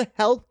pay for the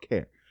health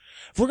care.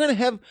 If we're going to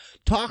have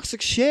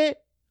toxic shit,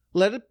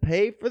 let it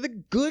pay for the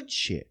good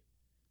shit.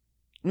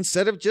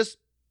 Instead of just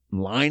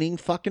lining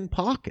fucking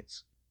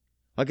pockets.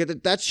 Like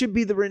that should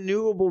be the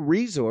renewable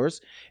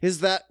resource,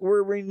 is that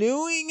we're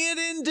renewing it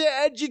into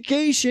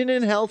education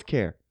and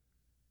healthcare.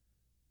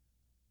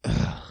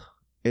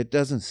 It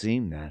doesn't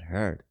seem that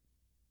hard.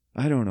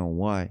 I don't know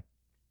why.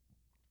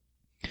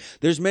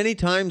 There's many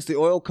times the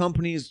oil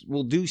companies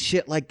will do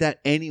shit like that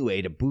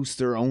anyway to boost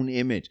their own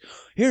image.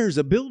 Here's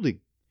a building.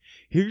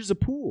 Here's a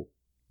pool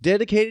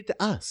dedicated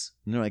to us.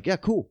 And they're like, yeah,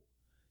 cool.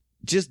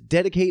 Just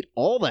dedicate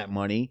all that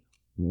money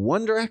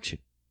one direction.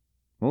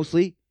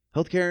 Mostly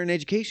healthcare and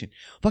education.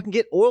 Fucking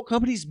get oil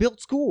companies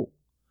built school.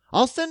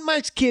 I'll send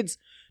my kids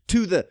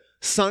to the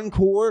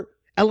Suncor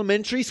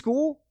Elementary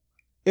School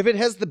if it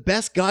has the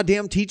best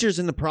goddamn teachers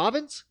in the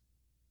province.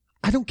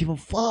 I don't give a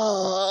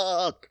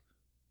fuck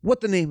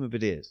what the name of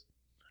it is.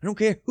 I don't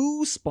care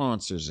who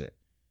sponsors it.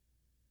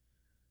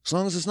 As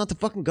long as it's not the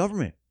fucking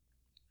government.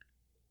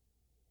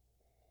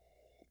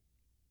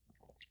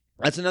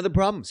 That's another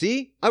problem.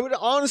 See? I would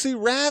honestly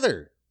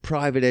rather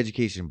private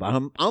education, but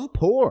I'm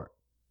poor.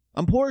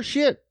 I'm poor as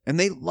shit. And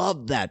they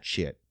love that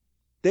shit.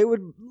 They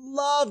would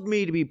love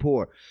me to be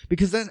poor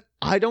because then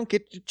I don't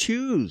get to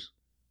choose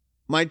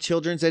my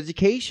children's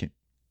education.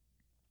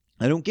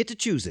 I don't get to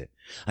choose it.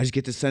 I just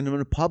get to send them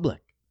to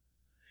public.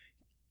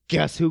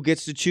 Guess who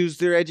gets to choose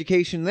their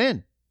education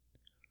then?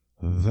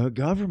 The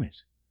government.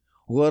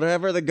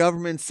 Whatever the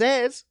government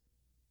says,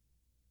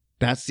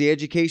 that's the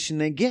education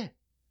they get.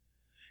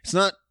 It's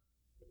not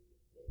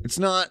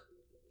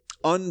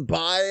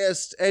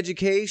unbiased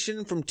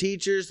education from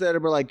teachers that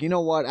are like, you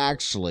know what,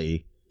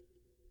 actually,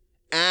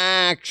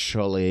 in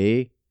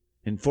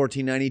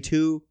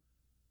 1492,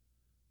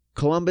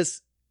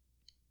 Columbus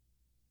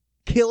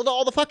killed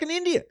all the fucking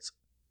Indians.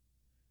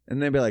 And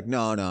they'd be like,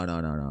 no.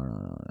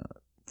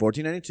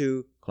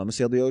 1492, Columbus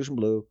sailed the ocean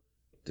blue,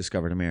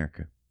 discovered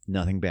America.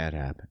 Nothing bad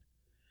happened.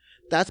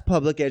 That's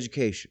public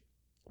education.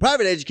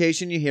 Private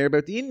education, you hear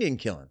about the Indian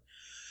killing.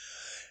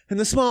 And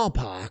the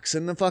smallpox,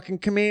 and the fucking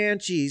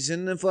Comanches,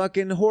 and the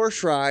fucking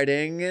horse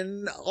riding,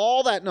 and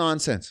all that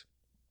nonsense.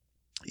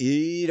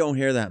 You don't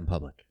hear that in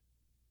public.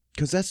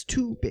 Because that's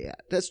too bad.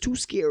 That's too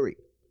scary.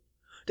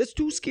 That's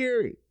too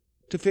scary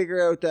to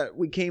figure out that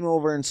we came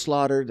over and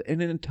slaughtered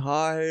an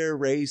entire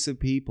race of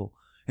people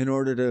in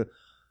order to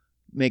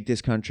make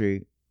this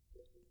country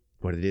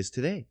what it is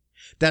today.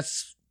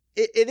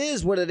 It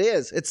is what it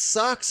is. It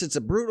sucks. It's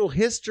a brutal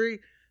history,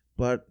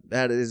 but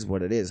that is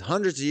what it is.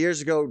 Hundreds of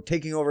years ago,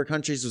 taking over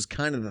countries was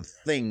kind of the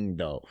thing,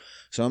 though.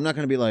 So I'm not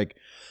going to be like,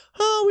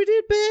 oh, we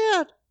did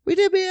bad. We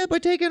did bad by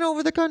taking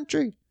over the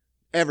country.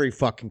 Every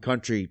fucking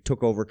country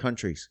took over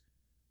countries.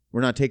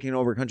 We're not taking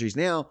over countries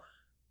now.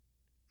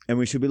 And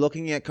we should be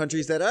looking at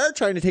countries that are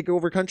trying to take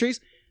over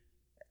countries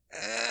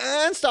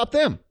and stop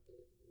them.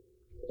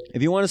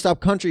 If you want to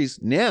stop countries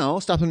now,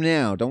 stop them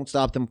now. Don't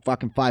stop them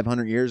fucking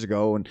 500 years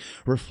ago and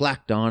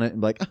reflect on it and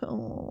be like,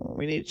 oh,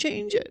 we need to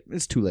change it.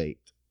 It's too late.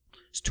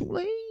 It's too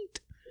late.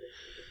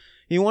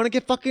 You want to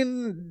get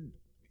fucking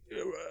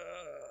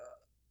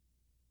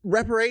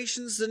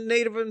reparations to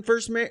Native and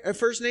First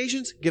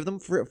Nations? Give them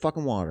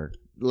fucking water.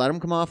 Let them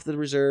come off the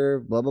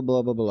reserve, blah, blah,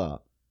 blah, blah, blah.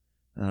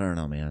 I don't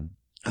know, man.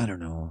 I don't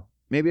know.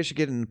 Maybe I should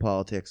get into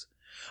politics.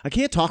 I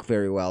can't talk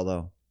very well,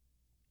 though.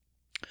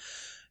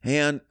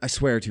 And I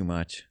swear too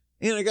much.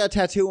 And I got a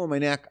tattoo on my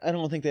neck. I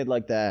don't think they'd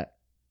like that.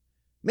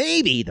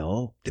 Maybe,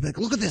 though. They'd be like,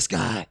 look at this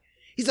guy.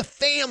 He's a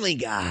family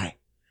guy.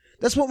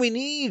 That's what we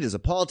need, is a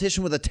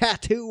politician with a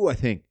tattoo, I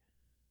think.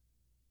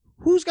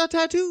 Who's got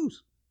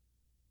tattoos?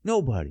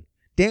 Nobody.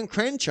 Dan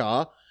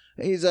Crenshaw,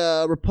 he's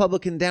a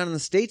Republican down in the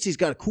States. He's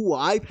got a cool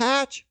eye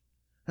patch.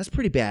 That's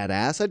pretty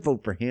badass. I'd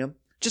vote for him.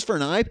 Just for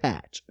an eye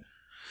patch.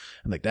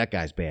 I'm like, that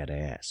guy's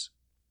badass.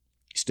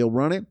 He's still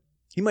running?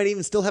 He might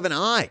even still have an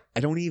eye. I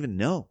don't even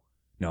know.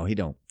 No, he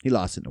don't. He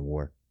lost it in a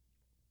war.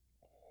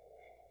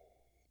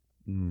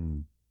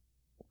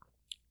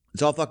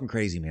 It's all fucking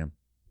crazy, man.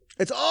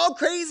 It's all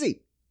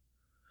crazy.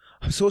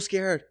 I'm so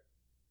scared.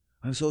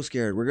 I'm so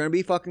scared. We're going to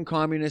be fucking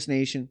communist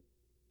nation.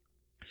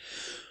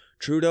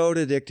 Trudeau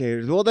to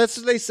dictators. Well, that's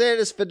what they said.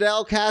 Is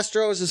Fidel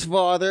Castro is his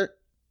father.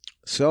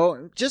 So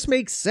it just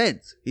makes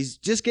sense. He's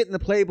just getting the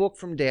playbook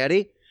from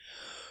daddy,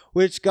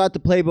 which got the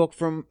playbook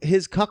from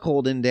his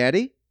cuckolding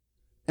daddy.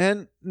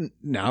 And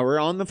now we're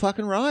on the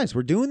fucking rise.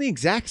 We're doing the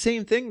exact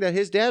same thing that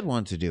his dad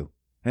wanted to do.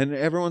 And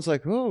everyone's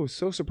like, oh,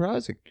 so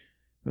surprising.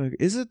 Like,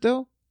 is it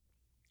though?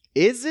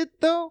 Is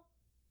it though?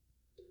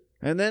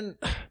 And then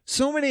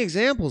so many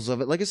examples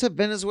of it. Like I said,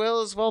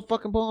 Venezuela is all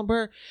fucking pulling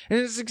apart. And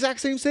it's the exact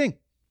same thing.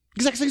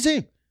 Exactly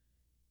same.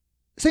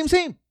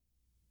 Same.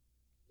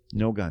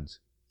 No guns.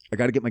 I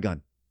got to get my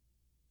gun.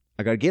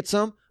 I got to get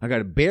some. I got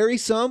to bury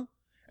some.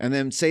 And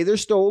then say they're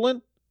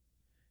stolen.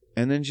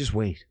 And then just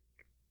wait.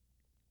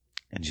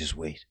 And just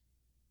wait.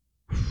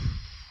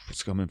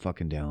 It's coming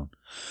fucking down.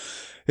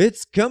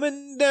 It's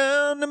coming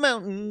down the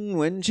mountain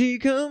when she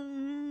comes.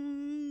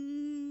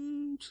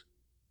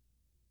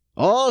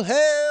 All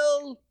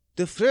hail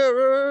the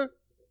Führer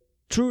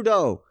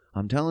Trudeau.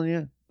 I'm telling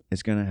you,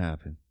 it's going to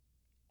happen.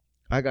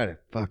 I got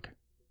it. Fuck.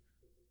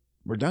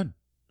 We're done.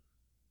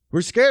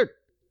 We're scared.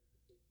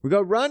 We got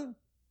to run?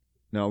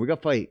 No, we got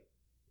to fight.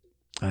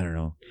 I don't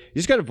know. You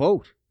just got to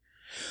vote.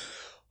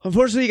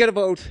 Unfortunately, you got to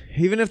vote.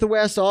 Even if the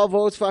West all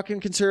votes fucking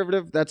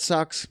conservative, that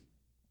sucks.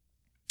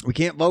 We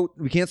can't vote.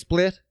 We can't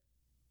split.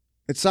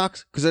 It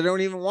sucks because I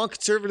don't even want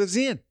conservatives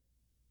in.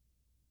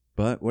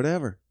 But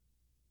whatever.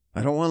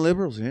 I don't want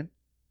liberals in.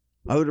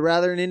 I would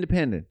rather an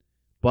independent.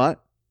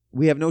 But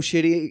we have no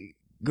shitty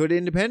good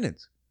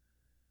independents.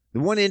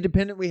 The one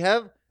independent we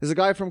have is a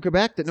guy from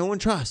Quebec that no one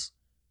trusts.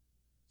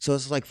 So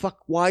it's like, fuck,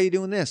 why are you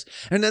doing this?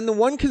 And then the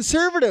one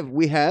conservative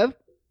we have,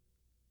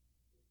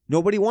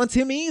 nobody wants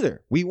him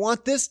either. We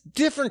want this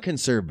different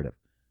conservative.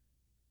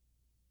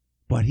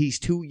 But he's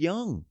too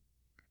young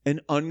and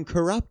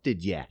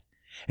uncorrupted yet.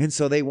 And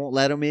so they won't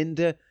let him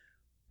into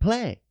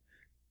play.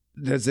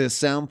 Does this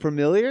sound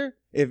familiar?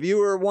 If you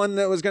were one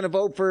that was going to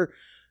vote for,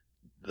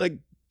 like,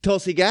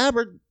 Tulsi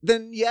Gabbard,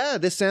 then yeah,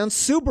 this sounds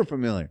super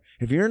familiar.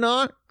 If you're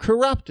not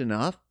corrupt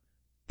enough,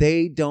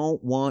 they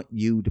don't want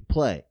you to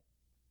play.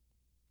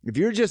 If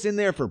you're just in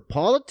there for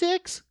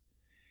politics,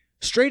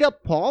 straight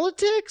up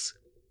politics,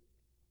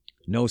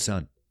 no,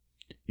 son,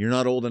 you're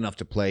not old enough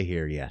to play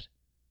here yet.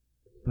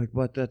 Like,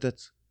 but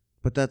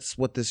that's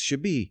what this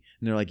should be.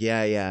 And they're like,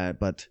 yeah,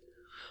 but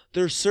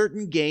there's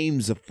certain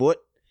games afoot,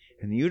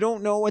 and you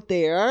don't know what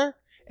they are,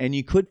 and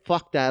you could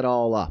fuck that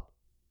all up.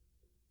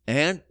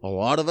 And a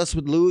lot of us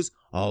would lose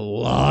a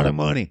lot of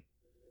money.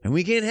 And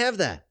we can't have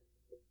that.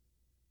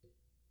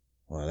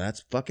 Well,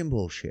 that's fucking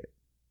bullshit.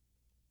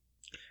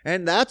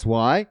 And that's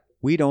why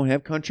we don't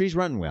have countries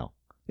run well.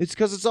 It's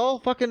because it's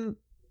all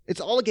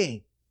a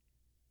game.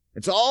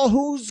 It's all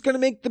who's going to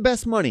make the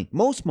best money,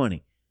 most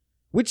money.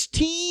 Which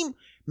team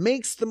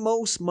makes the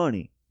most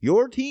money?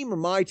 Your team or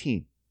my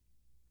team?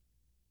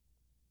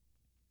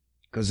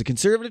 Because the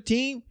conservative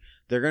team,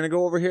 they're going to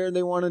go over here and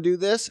they want to do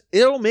this.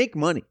 It'll make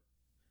money.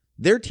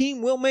 Their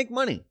team will make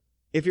money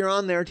if you're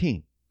on their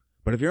team.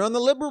 But if you're on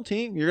the liberal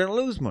team, you're going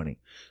to lose money.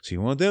 So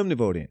you want them to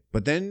vote in.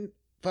 But then,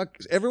 fuck,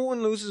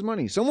 everyone loses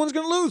money. Someone's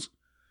going to lose.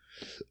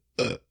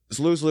 It's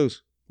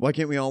lose-lose. Why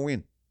can't we all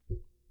win?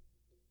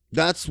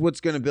 That's what's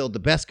going to build the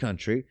best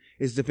country,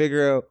 is to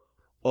figure out,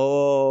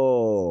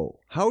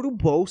 how do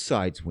both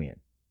sides win?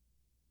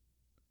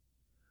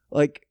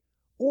 Like,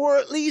 or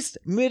at least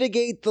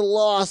mitigate the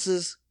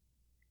losses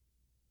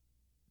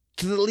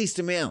to the least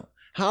amount.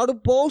 How do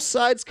both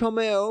sides come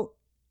out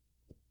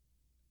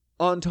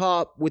on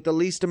top with the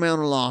least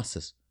amount of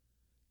losses?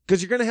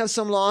 Because you're going to have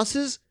some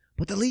losses,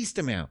 but the least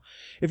amount.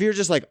 If you're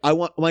just like, I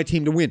want my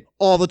team to win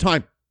all the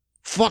time.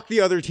 Fuck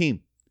the other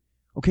team.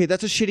 Okay,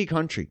 that's a shitty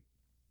country.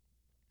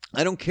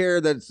 I don't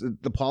care that it's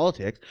the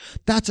politics.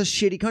 That's a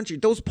shitty country.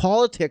 Those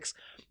politics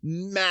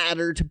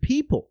matter to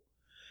people.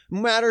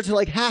 Matter to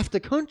like half the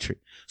country.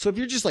 So if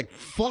you're just like,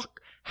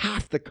 fuck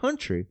half the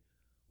country,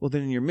 well,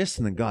 then you're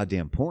missing the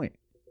goddamn point.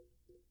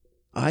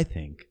 I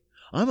think.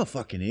 I'm a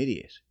fucking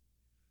idiot.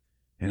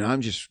 And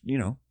I'm just,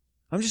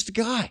 I'm just a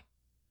guy.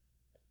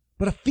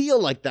 But I feel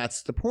like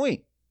that's the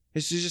point.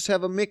 Is to just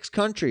have a mixed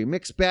country,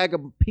 mixed bag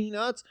of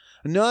peanuts,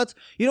 nuts.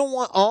 You don't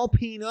want all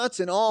peanuts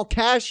and all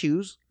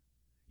cashews.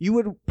 You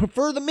would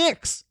prefer the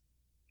mix.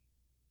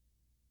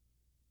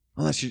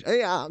 Unless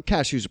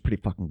cashews are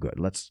pretty fucking good.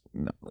 Let's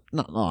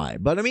not lie.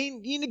 But I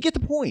mean, you get the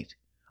point.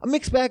 A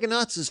mixed bag of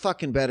nuts is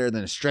fucking better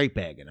than a straight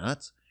bag of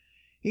nuts.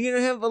 You're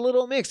going to have a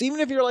little mix. Even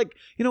if you're like,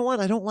 you know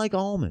what? I don't like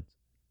almonds.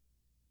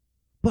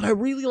 But I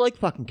really like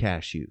fucking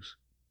cashews.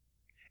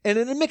 And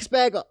in a mixed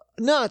bag of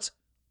nuts,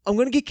 I'm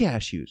going to get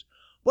cashews.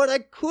 But I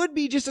could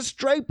be just a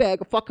straight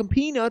bag of fucking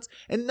peanuts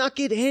and not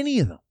get any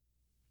of them.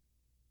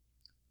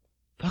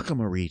 Fuck,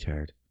 I'm a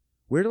retard.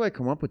 Where do I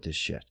come up with this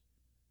shit?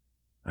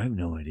 I have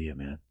no idea,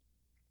 man.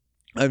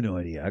 I have no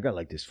idea. I got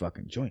like this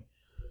fucking joint.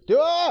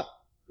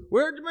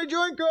 Where did my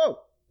joint go?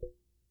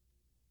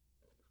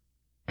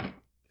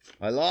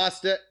 I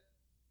lost it.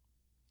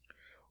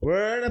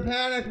 We're in a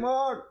panic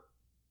mode.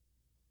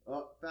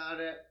 Oh,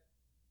 found it.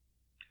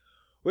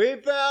 We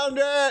found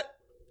it.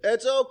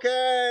 It's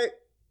okay.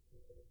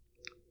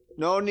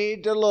 No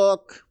need to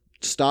look.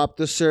 Stop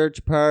the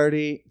search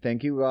party.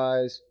 Thank you,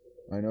 guys.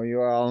 I know you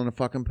are all in a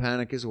fucking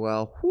panic as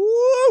well.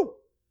 Woo!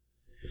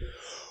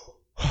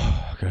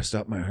 Gotta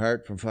stop my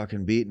heart from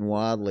fucking beating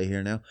wildly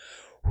here now.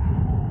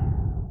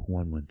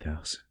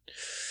 1,000.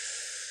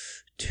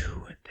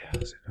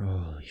 2,000.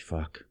 Holy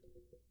fuck.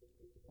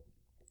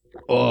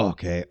 Oh,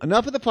 okay.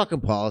 Enough of the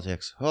fucking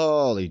politics.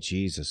 Holy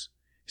Jesus.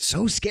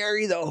 So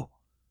scary, though.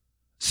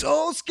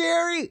 So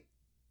scary.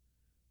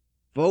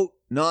 Vote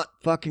not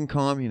fucking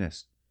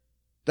communist.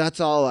 That's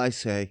all I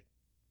say.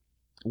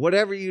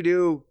 Whatever you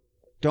do,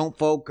 don't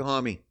vote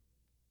commie.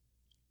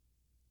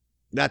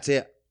 That's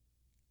it.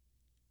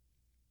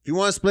 If you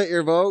want to split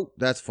your vote,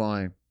 that's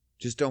fine.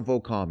 Just don't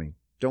vote commie.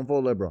 Don't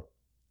vote liberal.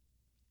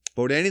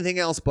 Vote anything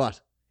else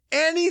but.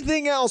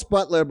 Anything else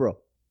but liberal.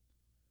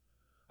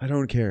 I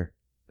don't care.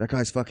 That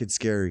guy's fucking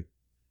scary.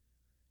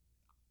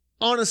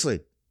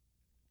 Honestly.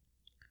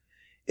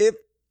 If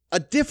a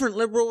different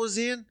liberal was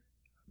in,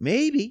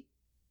 maybe.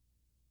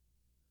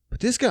 But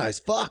this guy's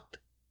fucked.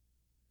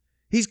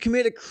 He's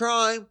committed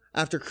crime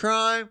after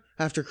crime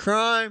after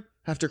crime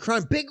after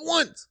crime. Big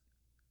ones.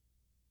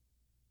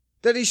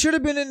 That he should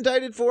have been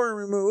indicted for and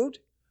removed.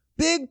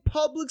 Big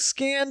public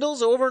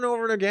scandals over and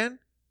over and again.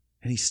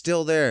 And he's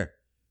still there.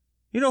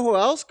 You know who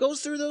else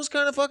goes through those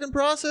kind of fucking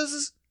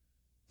processes?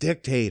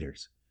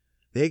 Dictators.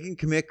 They can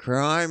commit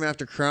crime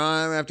after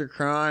crime after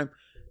crime.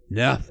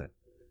 Nothing.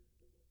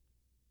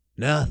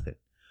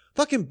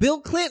 Fucking Bill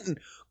Clinton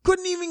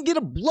couldn't even get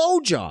a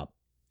blowjob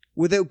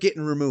without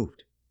getting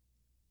removed.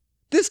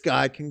 This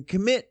guy can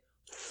commit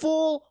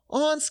full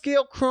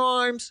on-scale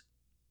crimes.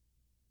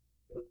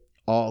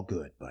 All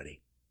good,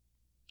 buddy.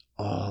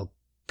 All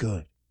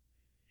good.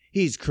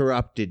 He's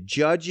corrupted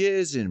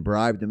judges and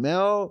bribed them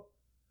out.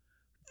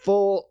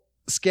 Full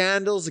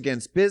scandals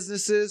against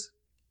businesses.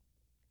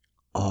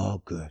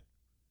 All good.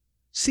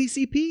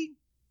 CCP,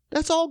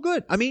 that's all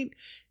good. I mean,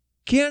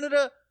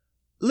 Canada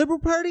Liberal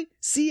Party,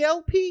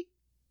 CLP,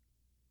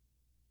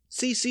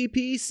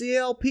 CCP,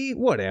 CLP,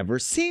 whatever.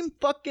 Same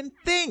fucking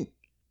thing.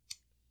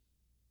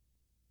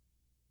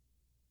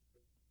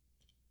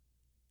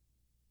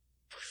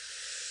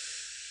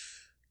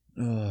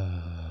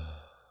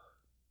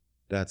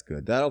 That's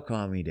good. That'll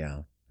calm me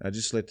down. I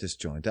just lit this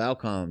joint. That'll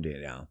calm me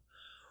down.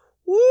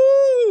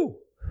 Woo!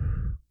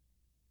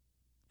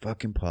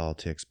 Fucking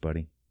politics,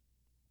 buddy.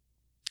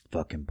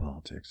 Fucking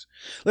politics.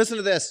 Listen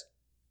to this.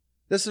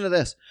 This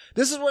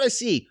is what I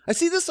see. I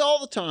see this all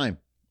the time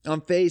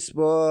on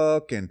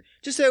Facebook and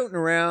just out and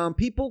around.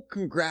 People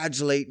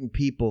congratulating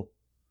people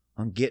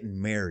on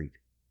getting married.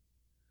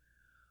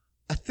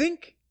 I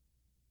think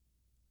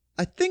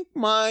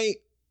my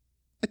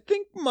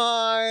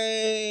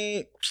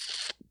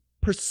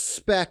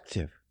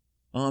perspective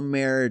on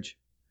marriage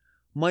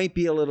might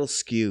be a little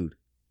skewed.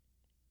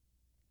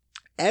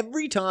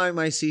 Every time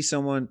I see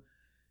someone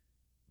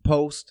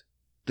post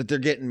that they're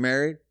getting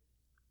married,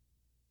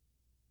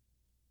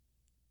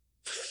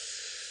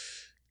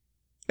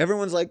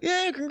 everyone's like,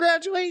 yeah,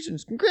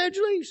 congratulations.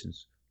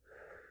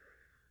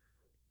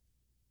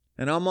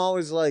 And I'm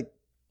always like,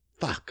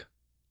 fuck.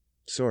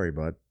 Sorry,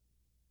 bud.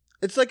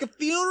 It's like a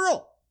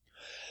funeral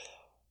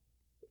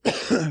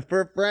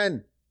for a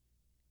friend.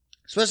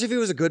 Especially if he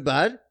was a good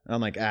bud.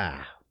 I'm like,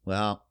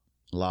 well,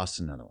 lost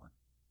another one.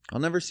 I'll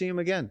never see him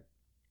again.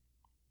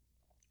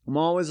 I'm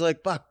always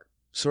like, fuck.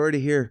 Sorry to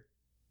hear.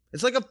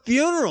 It's like a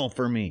funeral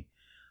for me.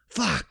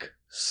 Fuck.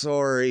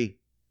 Sorry.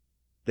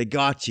 They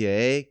got you,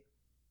 eh?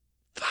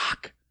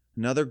 Fuck.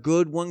 Another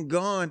good one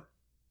gone.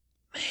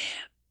 Man.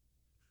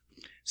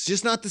 It's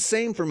just not the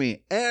same for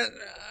me. And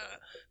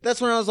that's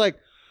when I was like,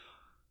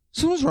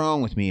 something's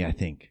wrong with me, I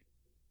think.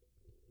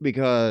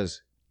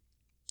 Because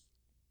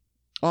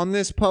on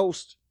this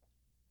post,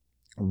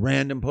 a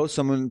random post,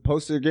 someone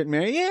posted they're getting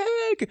married. Yeah,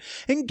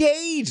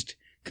 engaged.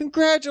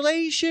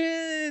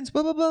 Congratulations.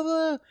 Blah, blah, blah,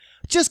 blah.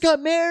 Just got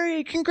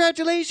married.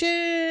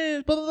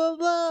 Congratulations. Blah, blah, blah,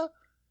 blah.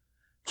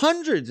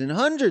 Hundreds and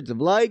hundreds of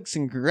likes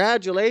and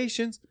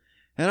congratulations.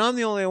 And I'm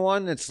the only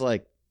one that's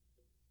like,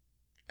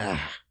 that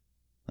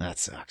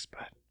sucks,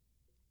 bud.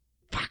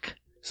 Fuck.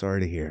 Sorry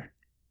to hear.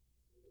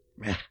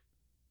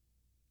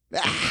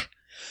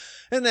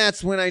 And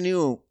that's when I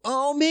knew,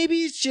 oh, maybe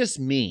it's just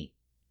me.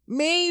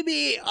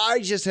 Maybe I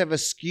just have a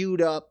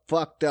skewed up,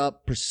 fucked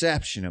up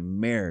perception of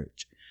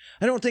marriage.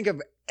 I don't think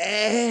I've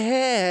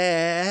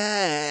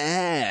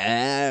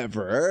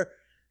ever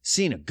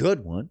seen a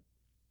good one.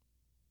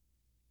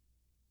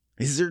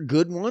 Is there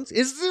good ones?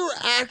 Is there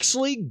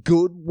actually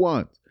good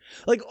ones?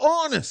 Like,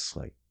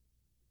 honestly,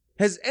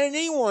 has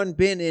anyone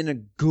been in a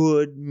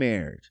good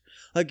marriage?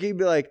 Like, you'd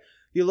be like,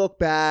 you look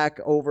back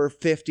over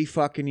 50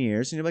 fucking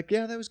years and you're like,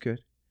 yeah, that was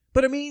good.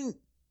 But I mean,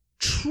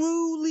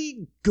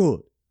 truly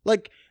good.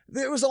 Like,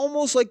 it was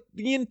almost like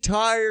the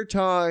entire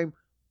time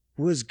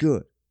was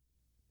good.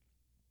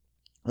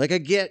 Like, I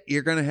get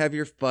you're going to have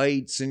your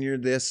fights and your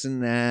this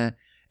and that.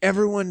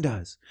 Everyone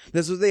does.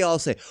 That's what they all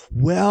say.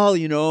 Well,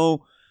 you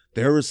know,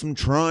 there were some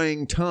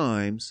trying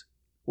times.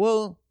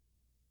 Well,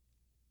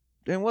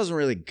 it wasn't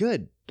really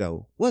good,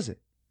 though, was it?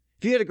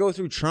 If you had to go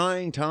through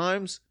trying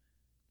times,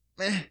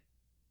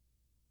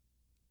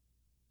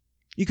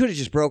 you could have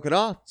just broke it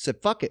off,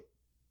 said, fuck it.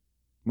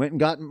 Went and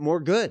got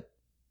more good.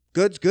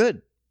 Good's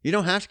good. You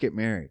don't have to get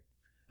married.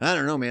 I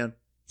don't know, man.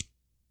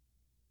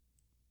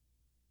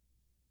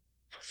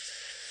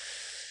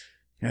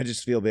 I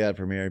just feel bad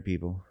for married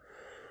people.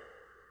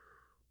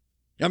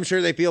 I'm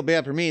sure they feel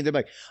bad for me. They're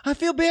like, I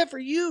feel bad for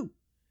you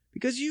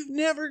because you've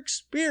never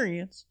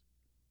experienced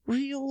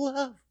real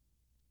love.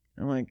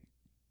 I'm like,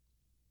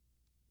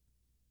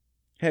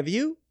 have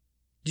you?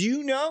 Do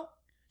you know?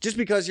 Just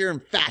because you're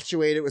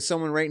infatuated with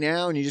someone right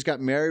now and you just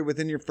got married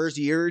within your first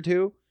year or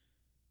two.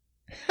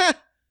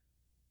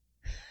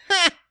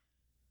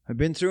 I've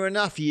been through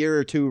enough year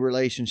or two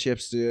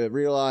relationships to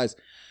realize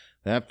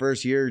that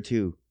first year or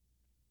two,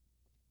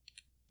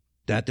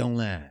 that don't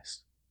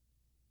last.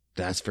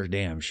 That's for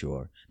damn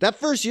sure. That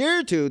first year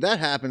or two, that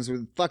happens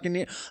with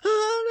fucking...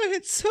 Oh,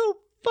 it's so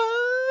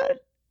fun.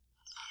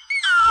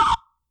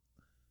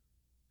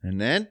 And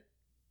then,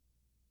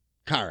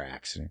 car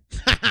accident.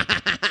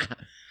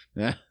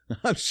 Yeah,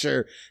 I'm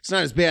sure it's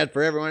not as bad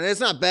for everyone. It's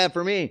not bad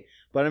for me.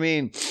 But I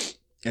mean,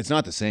 it's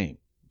not the same.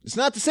 It's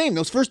not the same.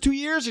 Those first 2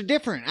 years are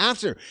different.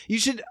 After, you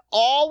should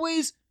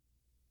always...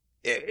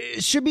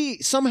 It should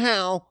be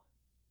somehow...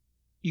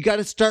 You got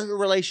to start a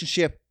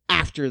relationship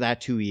after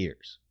that 2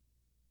 years.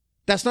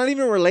 That's not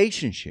even a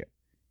relationship.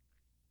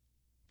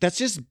 That's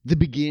just the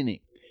beginning.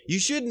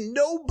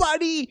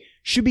 Nobody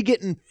should be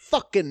getting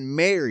fucking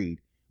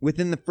married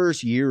within the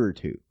first year or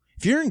two.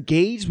 If you're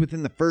engaged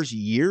within the first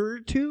year or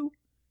two,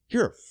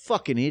 you're a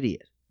fucking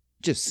idiot.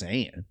 Just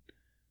saying.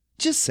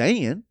 Just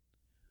saying.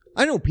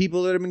 I know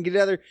people that have been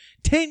together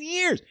 10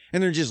 years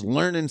and they're just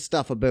learning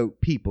stuff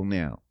about people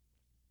now.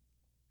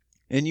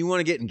 And you want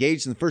to get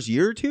engaged in the first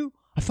year or two?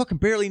 I fucking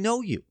barely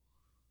know you.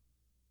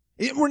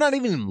 We're not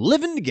even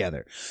living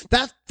together.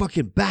 That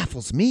fucking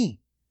baffles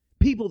me.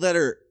 People that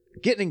are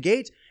getting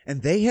engaged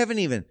and they haven't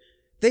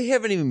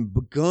even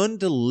begun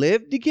to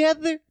live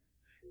together.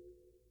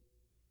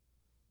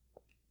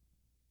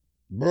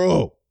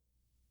 Bro,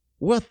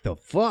 what the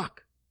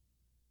fuck?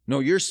 No,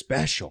 you're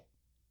special.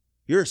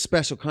 You're a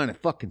special kind of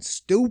fucking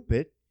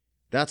stupid.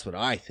 That's what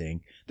I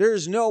think.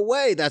 There's no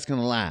way that's going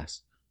to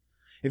last.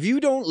 If you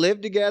don't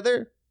live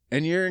together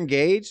and you're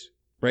engaged,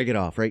 break it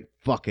off right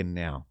fucking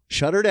now.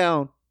 Shut her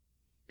down.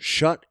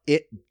 Shut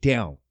it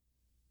down.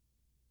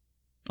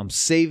 I'm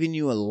saving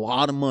you a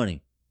lot of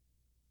money.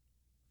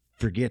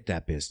 Forget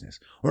that business.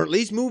 Or at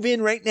least move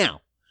in right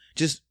now.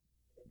 Just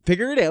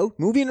figure it out.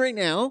 Move in right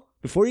now.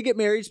 Before you get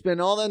married,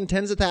 spend all that in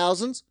tens of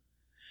thousands.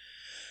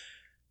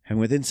 And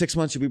within 6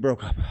 months, you'll be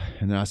broke up.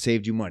 And then I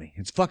saved you money.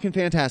 It's fucking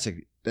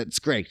fantastic. That's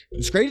great.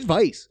 It's great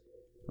advice.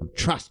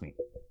 Trust me.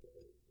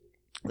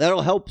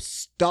 That'll help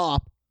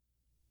stop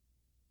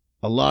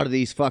a lot of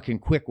these fucking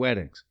quick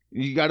weddings.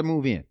 You got to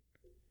move in.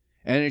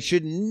 And it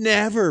should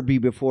never be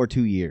before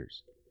 2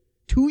 years.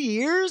 2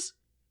 years?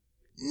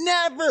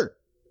 Never.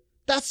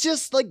 That's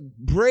just like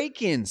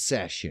break-in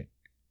session.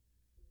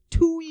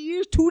 2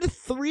 years, 2 to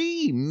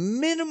 3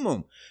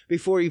 minimum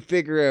before you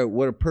figure out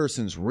what a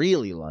person's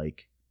really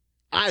like.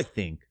 I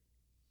think.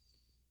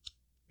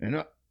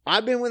 And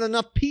I've been with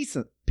enough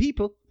persons.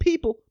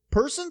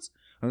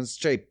 I'm going to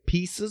say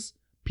pieces,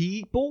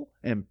 people,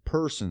 and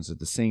persons at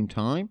the same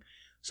time.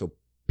 So,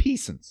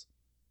 persons.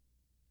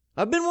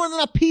 I've been with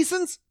enough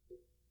persons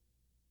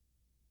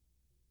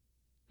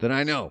that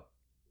I know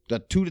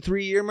that 2 to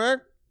 3 year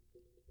mark.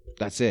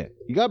 That's it.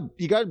 You got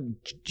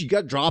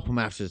to drop them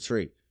after the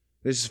 3.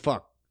 This is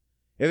fuck.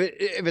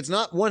 If it's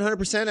not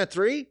 100% at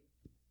 3,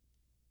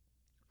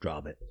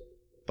 drop it.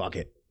 Fuck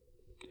it.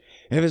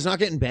 And if it's not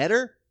getting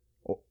better,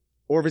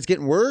 or if it's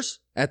getting worse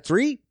at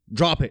 3,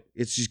 drop it.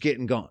 It's just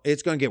getting gone.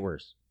 It's going to get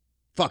worse.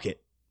 Fuck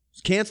it.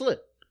 Just cancel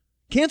it.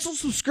 Cancel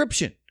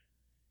subscription.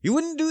 You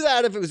wouldn't do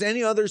that if it was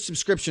any other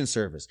subscription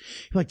service.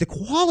 You're like, the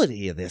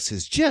quality of this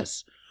is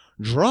just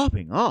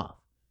dropping off.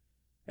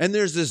 And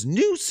there's this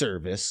new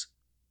service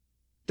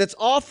that's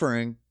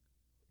offering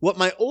what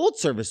my old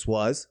service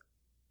was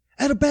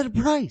at a better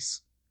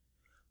price.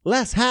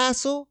 Less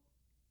hassle.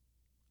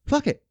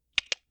 Fuck it.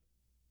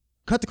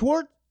 Cut the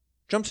cord.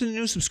 Jump to the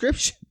new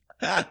subscription.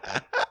 I'm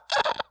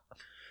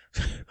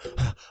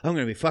going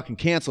to be fucking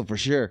canceled for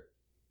sure.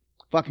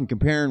 Fucking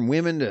comparing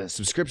women to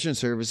subscription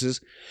services.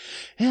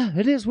 Yeah,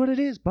 it is what it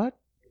is, bud.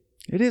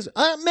 It is.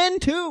 Men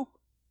too.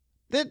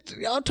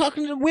 I'm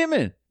talking to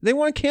women. They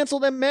want to cancel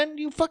them men.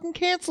 You fucking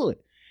cancel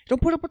it.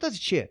 Don't put up with that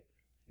shit.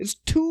 It's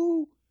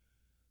too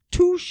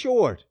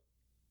short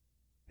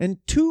and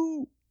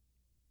too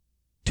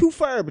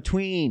far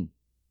between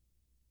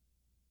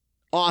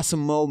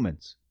awesome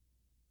moments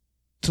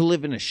to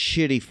live in a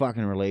shitty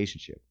fucking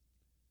relationship.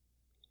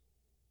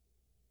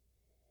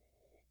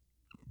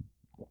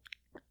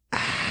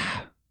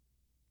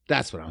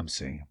 That's what I'm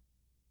saying.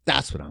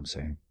 That's what I'm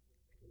saying.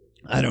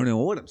 I don't know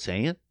what I'm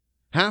saying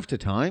half the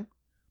time,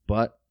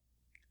 but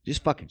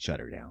just fucking shut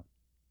her down.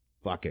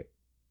 Fuck it.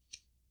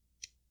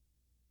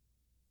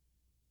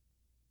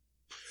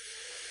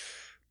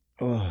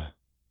 Oh.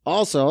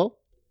 Also,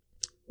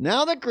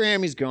 now that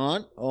Grammy's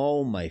gone,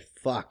 oh my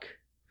fuck.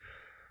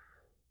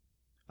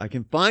 I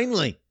can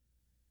finally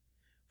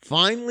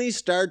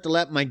start to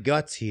let my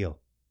guts heal.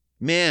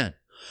 Man.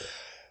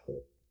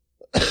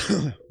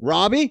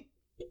 Robbie,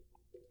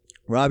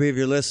 if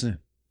you're listening,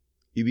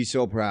 you'd be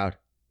so proud.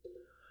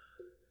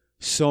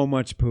 So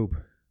much poop.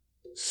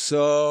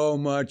 So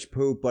much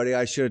poop, buddy.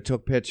 I should have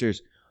took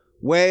pictures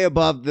way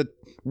above the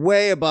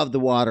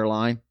water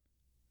line.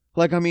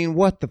 Like, I mean,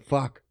 what the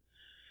fuck?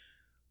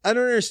 I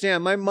don't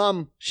understand. My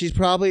mom, she's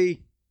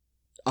probably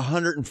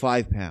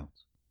 105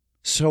 pounds.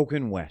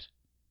 Soaking wet.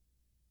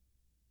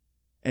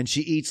 and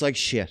she eats like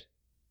shit.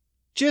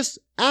 Just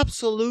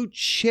absolute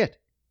shit.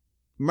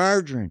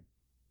 Margarine,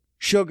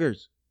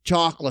 sugars,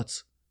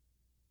 chocolates.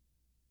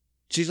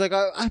 She's like,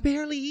 I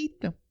barely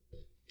eat them.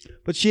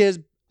 But she has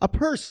a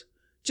purse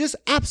just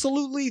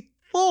absolutely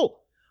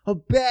full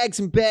of bags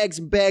and bags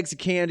and bags of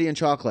candy and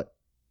chocolate.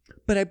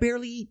 But I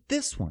barely eat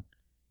this one.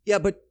 Yeah,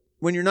 but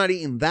when you're not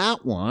eating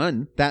that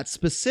one, that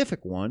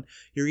specific one,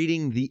 you're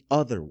eating the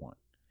other one.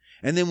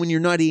 And then when you're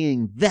not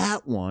eating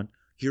that one,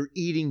 you're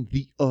eating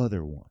the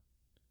other one.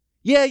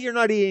 Yeah, you're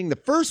not eating the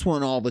first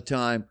one all the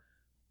time,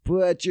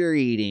 but you're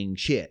eating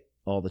shit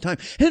all the time.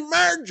 And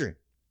margarine,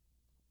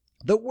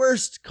 the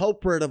worst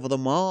culprit of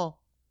them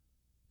all,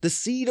 the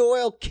seed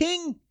oil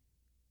king.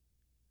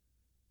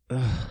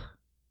 Ugh.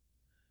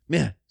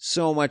 Man,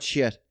 so much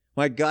shit.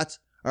 My guts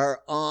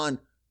are on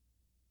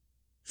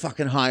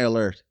fucking high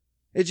alert.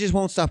 It just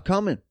won't stop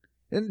coming.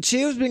 And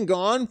she has been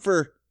gone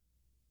for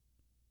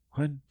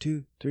 1,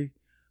 2, 3,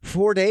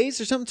 4 days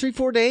or something,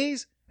 3-4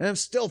 days. And I'm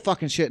still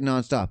fucking shitting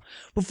nonstop.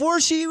 Before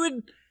she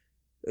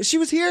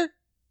was here,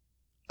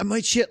 I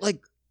might shit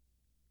like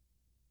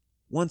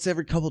once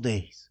every couple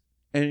days.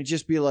 And it'd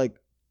just be like,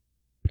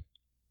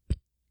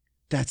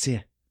 that's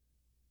it.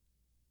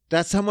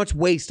 That's how much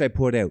waste I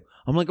put out.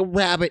 I'm like a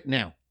rabbit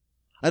now.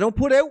 I don't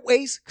put out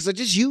waste because I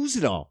just use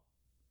it all.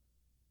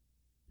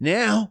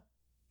 Now,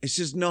 it's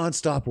just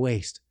nonstop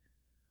waste.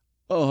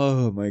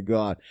 Oh my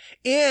God.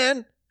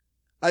 And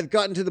I've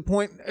gotten to the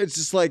point, it's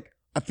just like,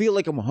 I feel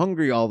like I'm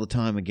hungry all the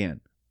time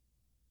again.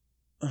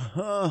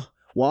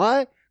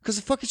 Why? Because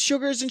of fucking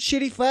sugars and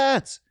shitty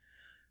fats.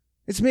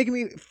 It's making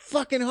me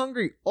fucking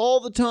hungry all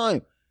the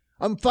time.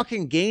 I'm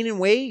fucking gaining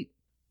weight.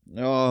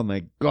 Oh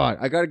my God.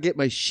 I gotta get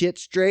my shit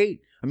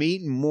straight. I'm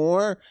eating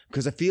more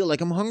because I feel like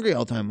I'm hungry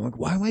all the time. I'm like,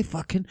 why am I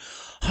fucking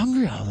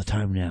hungry all the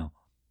time now?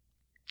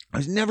 I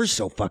was never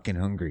so fucking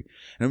hungry.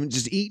 And I'm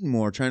just eating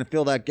more, trying to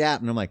fill that gap.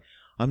 And I'm like,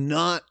 I'm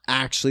not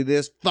actually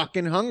this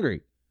fucking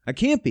hungry. I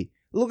can't be.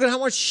 Look at how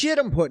much shit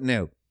I'm putting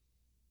out.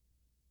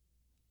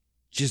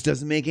 Just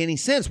doesn't make any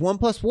sense. 1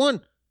 +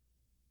 1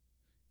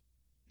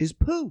 is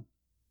poo.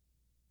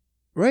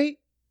 Right?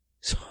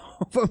 So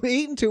if I'm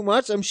eating too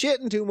much, I'm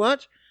shitting too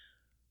much.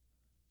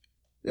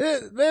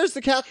 There's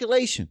the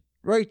calculation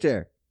right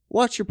there.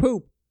 Watch your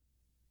poop.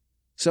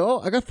 So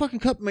I got fucking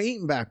cut my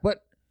eating back.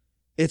 But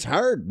it's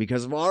hard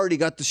because I've already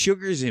got the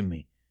sugars in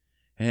me.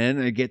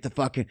 And I get the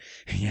fucking...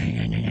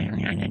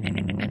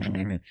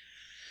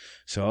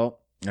 So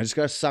I just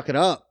got to suck it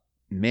up.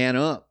 Man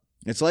up.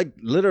 It's like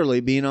literally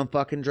being on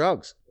fucking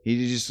drugs.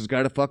 You just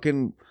got to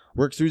fucking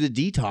work through the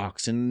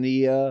detox and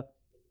the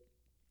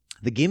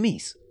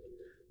gimmies.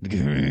 The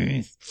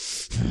gimmies.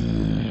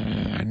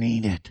 I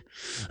need it.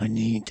 I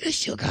need the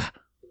sugar.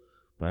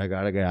 But I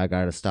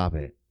gotta stop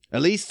it.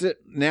 At least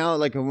now,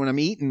 like when I'm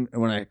eating,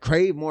 when I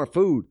crave more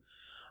food,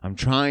 I'm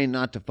trying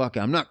not to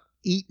I'm not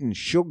eating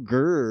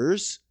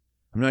sugars.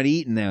 I'm not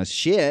eating that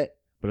shit,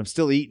 but I'm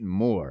still eating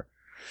more.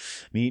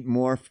 I'm eating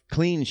more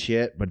clean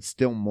shit, but it's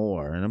still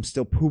more. And I'm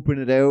still pooping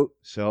it out.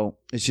 So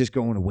it's just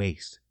going to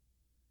waste.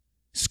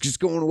 It's just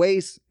going to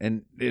waste.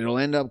 And it'll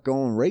end up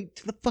going right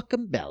to the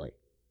fucking belly.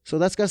 So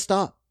that's got to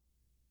stop.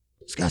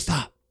 It's got to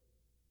stop.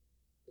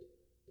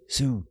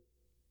 Soon.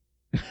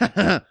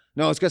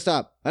 No, it's got to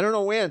stop. I don't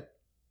know when.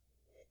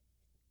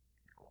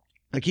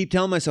 I keep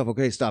telling myself,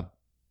 okay, stop.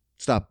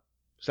 Stop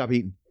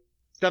eating.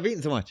 Stop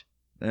eating so much.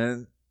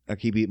 And I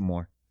keep eating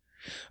more.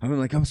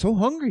 I'm so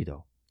hungry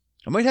though.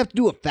 I might have to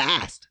do a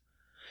fast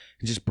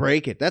and just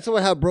break it. That's how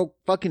I broke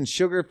fucking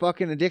sugar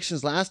fucking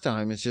addictions last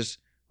time. It's just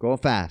go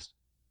fast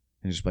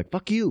and just like,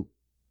 fuck you.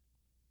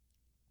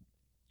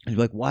 And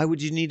you're like, why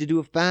would you need to do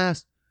a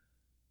fast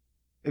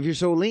if you're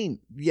so lean?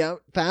 Yeah,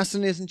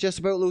 fasting isn't just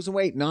about losing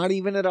weight. Not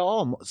even at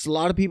all. A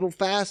lot of people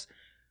fast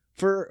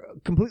for a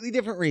completely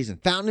different reason.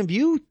 Fountain of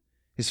Youth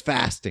is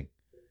fasting.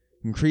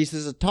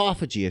 Increases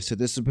autophagy. I said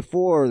this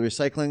before. The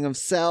recycling of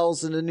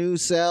cells into new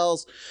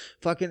cells.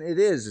 Fucking it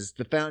is. It's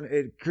the fountain.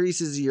 It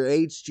increases your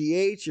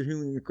HGH, your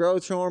human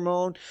growth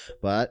hormone,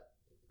 but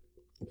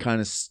it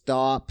kind of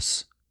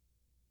stops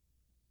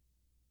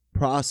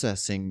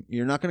processing.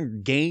 You're not going to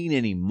gain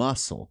any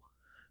muscle.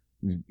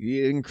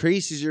 It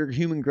increases your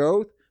human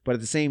growth, but at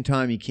the same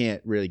time, you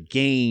can't really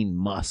gain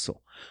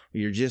muscle.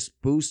 You're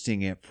just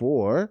boosting it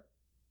for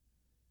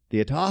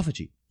the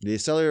autophagy. The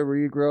cellular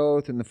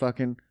regrowth and the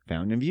fucking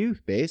fountain of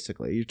youth,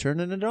 basically. You're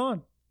turning it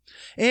on.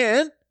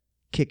 And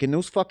kicking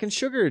those fucking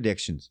sugar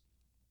addictions.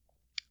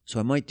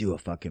 So I might do a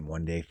fucking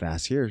 1-day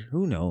fast here.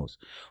 Who knows?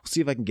 We'll see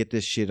if I can get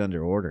this shit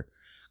under order.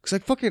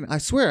 Because I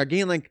swear, I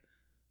gained like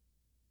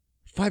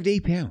 5 to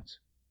 8 pounds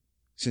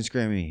since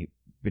Grammy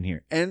been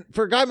here. And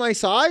for a guy my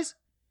size,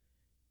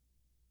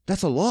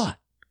 that's a lot.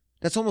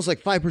 That's almost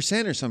like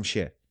 5% or some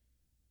shit.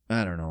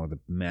 I don't know the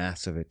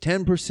mass of it.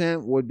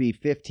 10% would be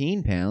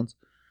 15 pounds.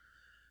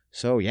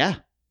 So, yeah.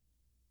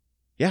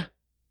 Yeah.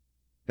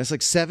 That's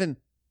like 10%?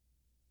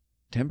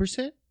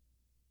 10%,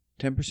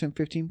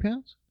 15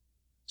 pounds?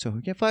 So, we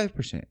get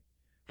 5%.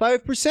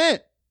 5%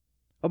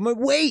 of my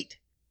weight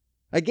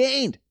I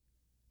gained.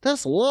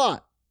 That's a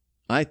lot,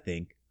 I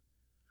think.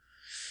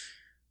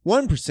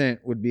 1%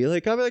 would be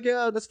like, I'd be like,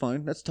 yeah, that's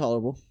fine. That's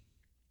tolerable.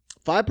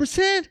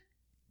 5%?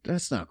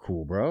 That's not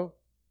cool, bro.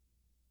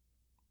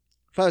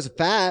 If I was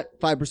fat,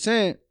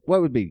 5%,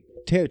 what would be?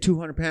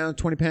 200 pounds,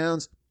 20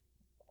 pounds,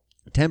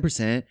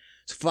 10%.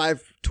 So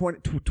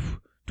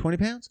 20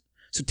 pounds?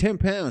 So 10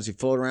 pounds, you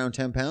float around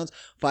 10 pounds.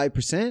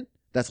 5%,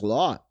 that's a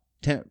lot.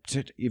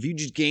 If you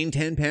just gained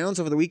 10 pounds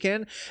over the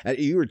weekend,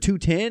 you were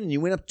 210 and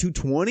you went up to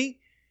 220,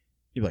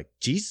 you'd be like,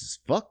 Jesus,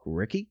 fuck,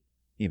 Ricky.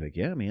 You'd be like,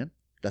 yeah, man,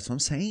 that's what I'm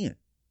saying.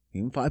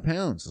 Even 5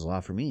 pounds is a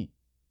lot for me.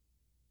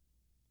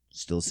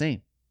 Still the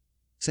same.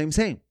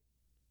 Same.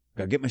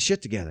 Gotta get my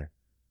shit together.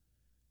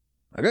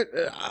 I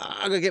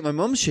gotta get my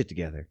mom's shit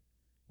together.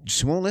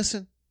 Just won't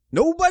listen.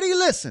 Nobody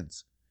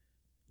listens.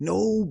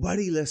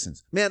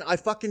 Man, I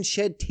fucking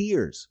shed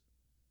tears.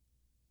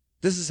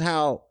 This is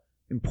how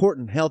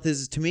important health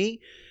is to me.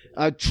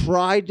 I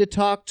tried to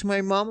talk to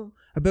my mom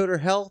about her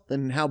health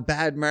and how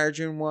bad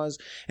margarine was.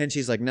 And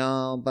she's like,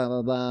 no, blah,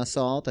 blah, blah,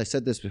 salt. I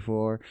said this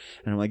before.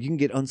 And I'm like, you can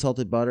get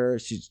unsalted butter.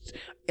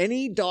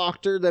 Any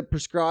doctor that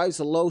prescribes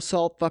a low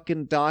salt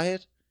fucking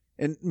diet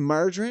and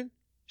margarine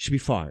should be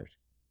fired.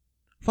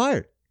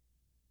 Fired.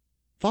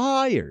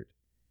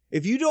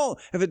 If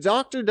a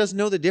doctor doesn't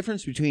know the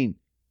difference between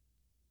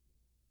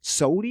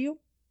sodium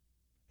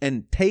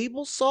and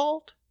table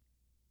salt,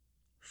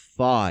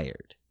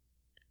 fired.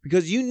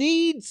 Because you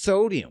need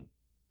sodium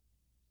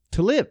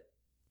to live,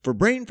 for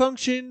brain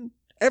function,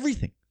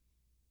 everything.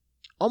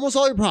 Almost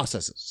all your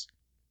processes.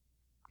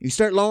 You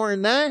start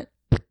lowering that,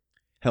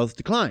 health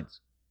declines.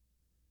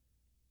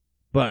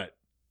 But,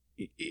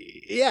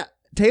 yeah,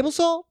 table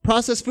salt,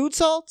 processed food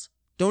salts,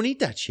 don't eat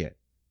that shit.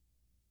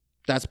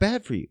 That's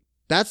bad for you.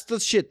 That's the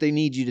shit they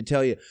need you to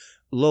tell you.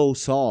 Low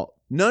salt.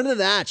 None of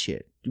that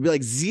shit. You'd be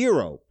like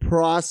 0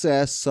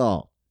 processed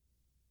salt.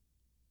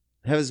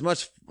 Have as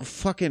much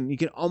you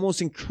can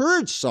almost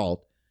encourage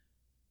salt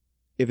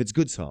if it's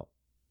good salt.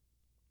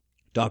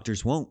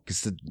 Doctors won't.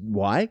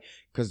 Why?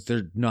 Because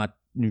they're not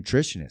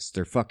nutritionists.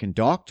 They're fucking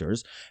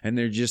doctors, and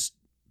they're just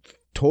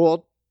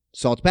told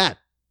salt's bad.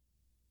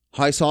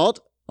 High salt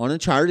on a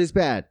chart is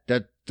bad.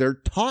 They're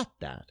taught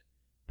that,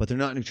 but they're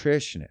not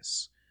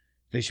nutritionists.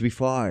 They should be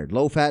fired.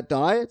 Low-fat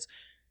diets.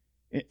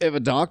 If a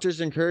doctor's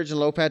encouraging a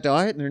low-fat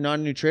diet and they're not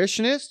a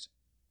nutritionist,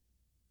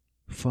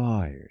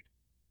 fired.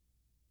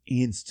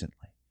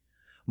 Instantly.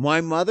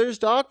 My mother's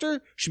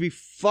doctor should be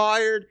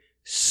fired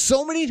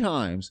so many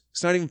times.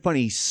 It's not even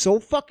funny. He's so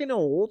fucking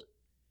old.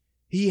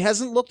 He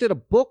hasn't looked at a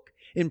book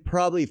in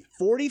probably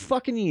 40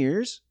 fucking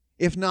years,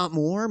 if not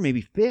more,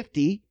 maybe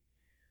 50.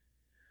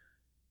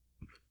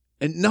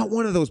 And not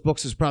one of those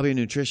books is probably a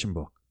nutrition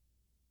book.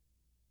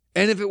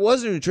 And if it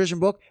was a nutrition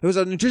book, it was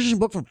a nutrition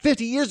book from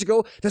 50 years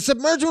ago that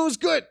said margarine was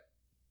good.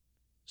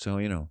 So,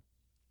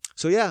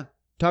 So, yeah,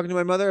 talking to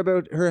my mother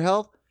about her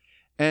health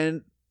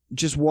and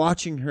just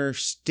watching her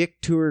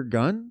stick to her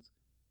guns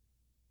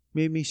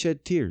made me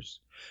shed tears.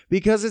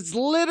 Because it's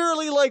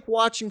literally like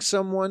watching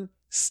someone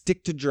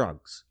stick to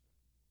drugs.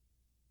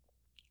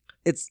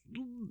 It's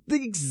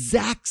the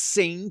exact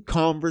same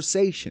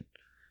conversation.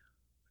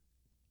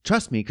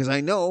 Trust me, because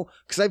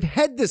I've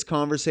had this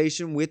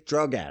conversation with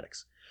drug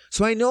addicts.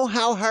 So I know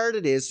how hard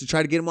it is to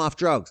try to get them off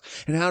drugs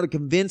and how to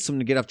convince them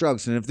to get off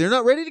drugs. And if they're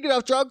not ready to get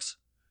off drugs,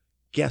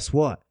 guess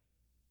what?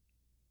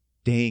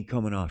 They ain't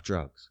coming off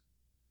drugs.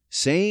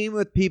 Same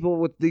with people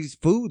with these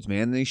foods,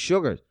 man, these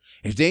sugars.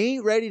 If they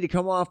ain't ready to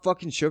come off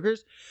fucking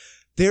sugars,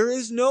 there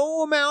is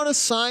no amount of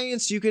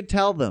science you could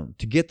tell them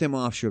to get them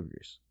off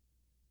sugars.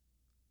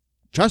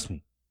 Trust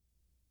me.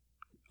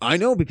 I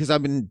know because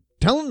I've been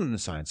telling them the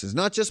science. It's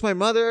not just my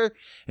mother.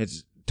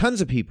 It's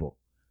tons of people.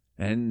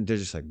 And they're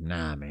just like,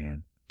 nah,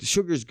 man. The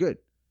sugar's good.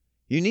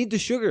 You need the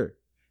sugar.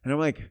 And I'm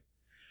like,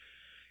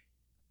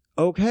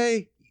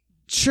 okay,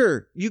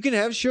 sure, you can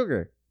have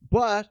sugar,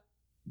 but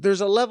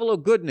there's a level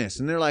of goodness.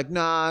 And they're like,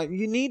 nah,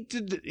 you need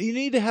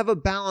to have a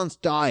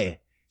balanced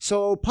diet.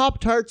 So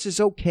Pop-Tarts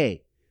is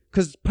okay,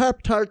 because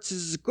Pop-Tarts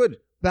is a good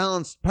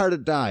balanced part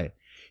of diet.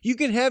 You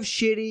can have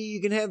shitty, you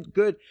can have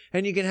good,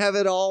 and you can have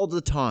it all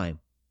the time.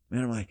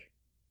 And I'm like,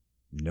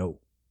 no,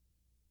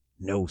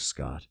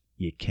 Scott,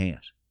 you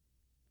can't.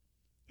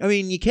 I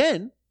mean, you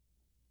can.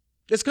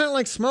 It's kind of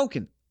like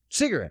smoking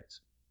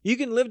cigarettes. You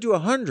can live to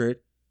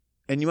 100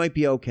 and you might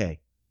be okay.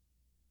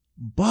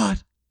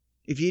 But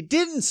if you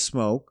didn't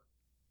smoke,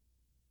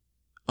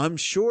 I'm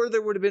sure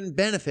there would have been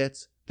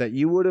benefits that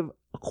you would have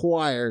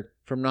acquired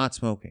from not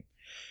smoking.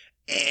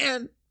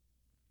 And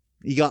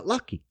you got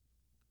lucky.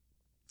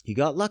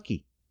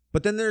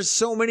 But then there's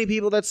so many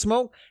people that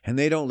smoke and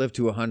they don't live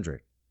to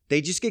 100. They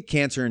just get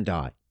cancer and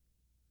die.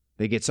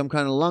 They get some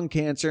kind of lung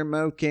cancer,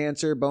 mouth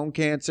cancer, bone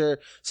cancer,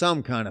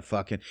 some kind of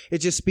fucking... It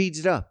just speeds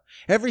it up.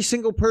 Every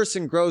single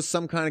person grows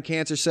some kind of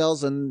cancer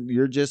cells, and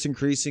you're just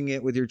increasing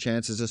it with your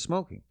chances of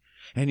smoking.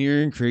 And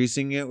you're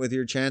increasing it with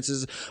your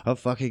chances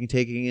of fucking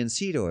taking in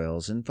seed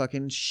oils and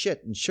fucking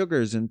shit and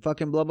sugars and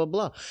fucking blah, blah,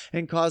 blah,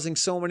 and causing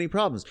so many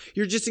problems.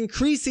 You're just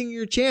increasing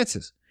your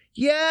chances.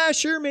 Yeah,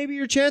 sure, maybe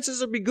your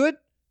chances will be good.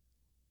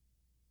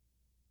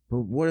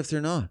 But what if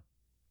they're not?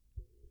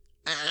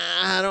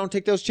 I don't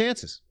take those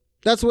chances.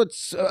 That's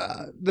what's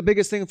the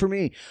biggest thing for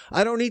me.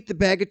 I don't eat the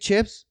bag of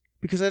chips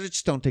because I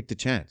just don't take the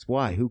chance.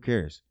 Why? Who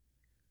cares?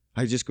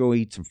 I just go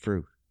eat some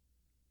fruit.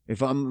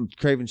 If I'm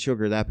craving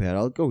sugar that bad,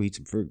 I'll go eat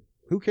some fruit.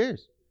 Who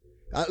cares?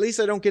 At least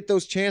I don't get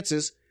those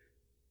chances.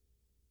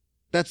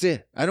 That's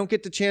it. I don't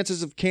get the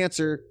chances of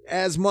cancer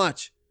as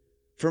much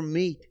from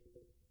meat.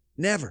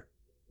 Never.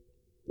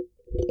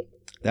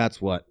 That's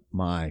what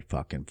my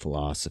fucking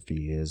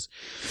philosophy is.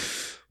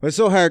 But it's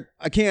so hard.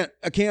 I can't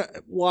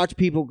watch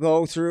people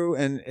go through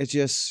and it's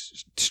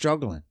just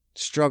struggling.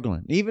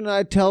 Even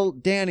I tell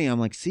Danny, I'm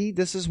like, see,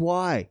 this is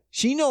why.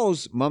 She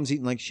knows mom's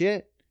eating like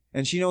shit.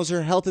 And she knows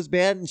her health is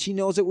bad. And she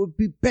knows it would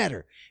be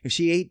better if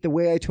she ate the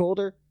way I told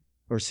her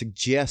or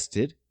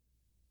suggested.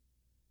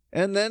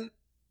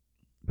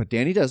 But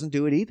Danny doesn't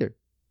do it either.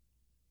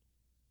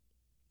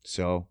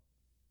 So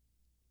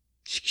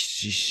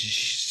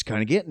she's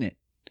kind of getting it.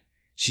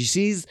 She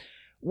sees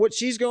what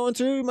she's going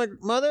through, my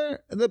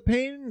mother, the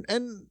pain,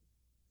 and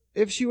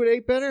if she would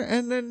eat better,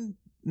 and then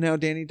now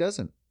Danny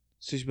doesn't.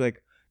 So she's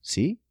like,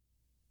 see,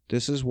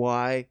 this is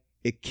why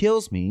it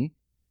kills me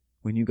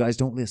when you guys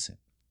don't listen.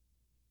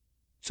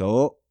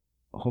 So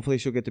hopefully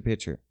she'll get the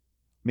picture.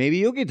 Maybe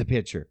you'll get the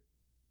picture.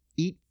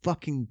 Eat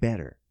fucking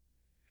better.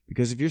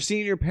 Because if you're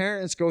seeing your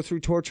parents go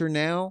through torture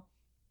now,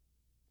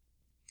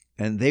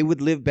 and they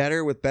would live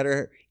better with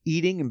better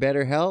eating and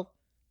better health,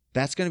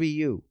 that's going to be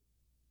you.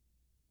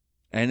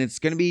 And it's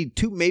going to be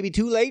maybe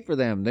too late for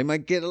them. They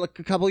might get like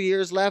a couple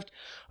years left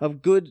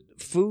of good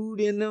food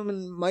in them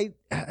and might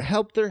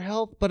help their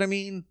health. But I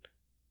mean,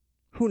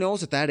 who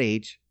knows at that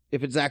age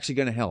if it's actually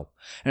going to help.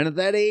 And at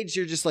that age,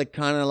 you're just like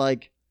kind of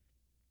like,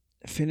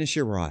 finish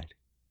your ride.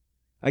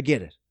 I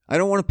get it. I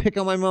don't want to pick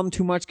on my mom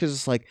too much because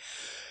it's like,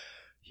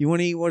 you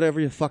want to eat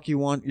whatever the fuck you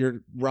want.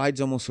 Your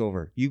ride's almost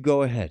over. You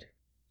go ahead.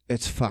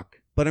 It's fuck.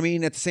 But I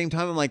mean, at the same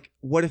time, I'm like,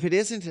 what if it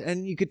isn't?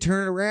 And you could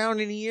turn it around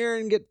in a year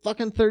and get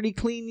fucking 30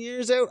 clean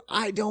years out?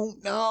 I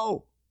don't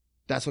know.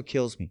 That's what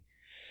kills me.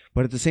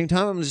 But at the same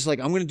time, I'm just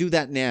like, I'm going to do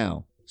that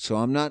now. So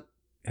I'm not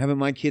having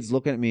my kids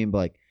looking at me and be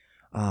like,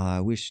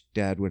 I wish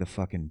dad would have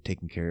fucking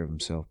taken care of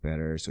himself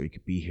better so he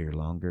could be here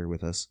longer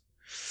with us.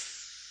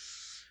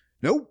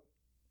 Nope.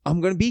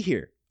 I'm going to be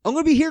here. I'm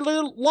going to be here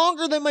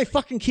longer than my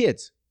fucking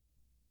kids.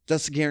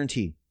 That's a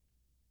guarantee.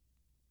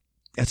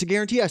 That's a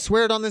guarantee. I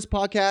swear it on this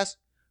podcast.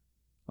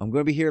 I'm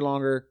going to be here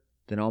longer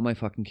than all my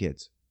fucking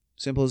kids.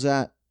 Simple as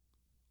that.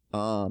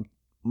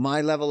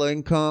 My level of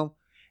income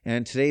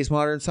and today's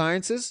modern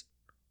sciences,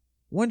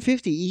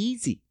 150,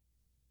 easy.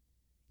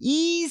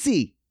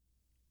 Easy.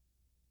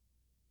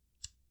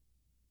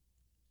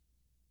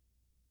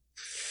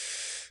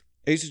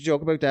 I used to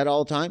joke about that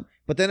all the time.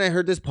 But then I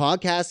heard this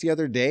podcast the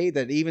other day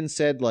that even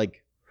said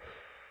like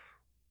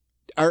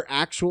our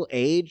actual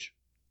age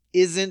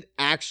isn't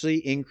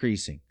actually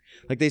increasing.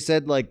 Like they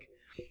said like,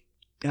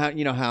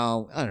 you know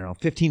how, I don't know,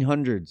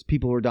 1500s,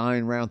 people were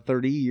dying around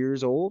 30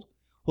 years old.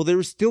 Well, there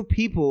were still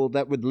people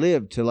that would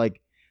live to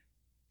like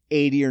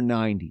 80 or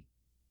 90.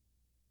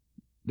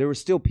 There were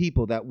still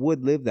people that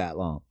would live that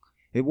long.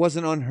 It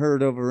wasn't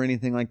unheard of or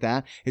anything like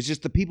that. It's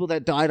just the people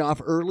that died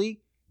off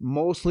early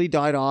mostly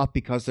died off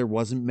because there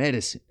wasn't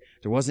medicine.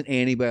 There wasn't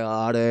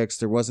antibiotics.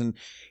 There wasn't,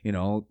 you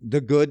know,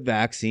 the good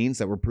vaccines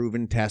that were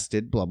proven,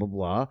 tested, blah, blah,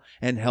 blah,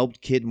 and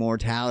helped kid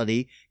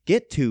mortality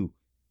get to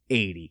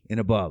 80 and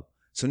above.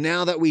 So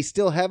now that we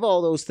still have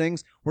all those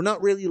things, we're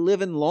not really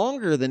living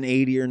longer than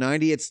 80 or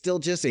 90. It's still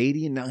just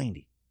 80 and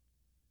 90.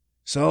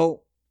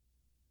 So,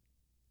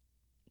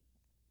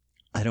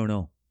 I don't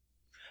know.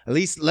 At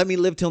least let me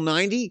live till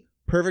 90,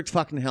 perfect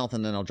fucking health,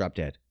 and then I'll drop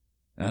dead.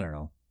 I don't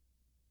know.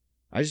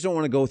 I just don't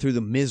want to go through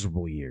the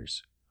miserable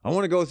years. I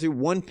want to go through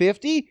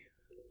 150,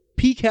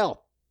 peak health.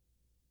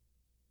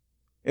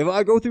 If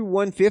I go through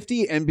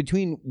 150 and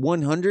between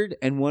 100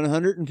 and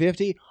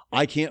 150,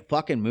 I can't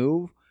fucking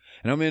move.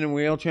 And I'm in a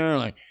wheelchair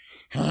like,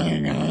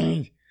 hi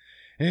guys,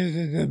 this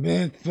is the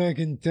best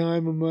fucking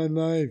time of my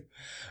life.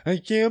 I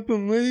can't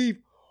believe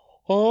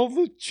all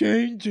the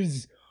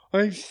changes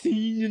I've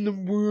seen in the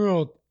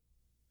world.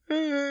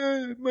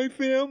 My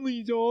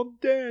family's all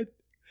dead.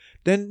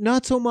 Then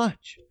not so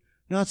much.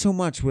 Not so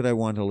much would I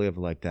want to live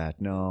like that.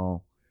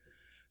 No.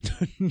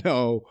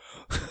 No.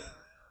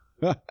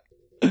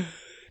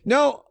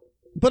 No,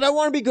 but I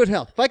want to be good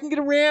health. If I can get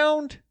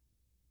around,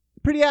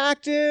 pretty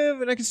active,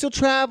 and I can still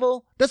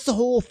travel, that's the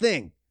whole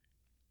thing,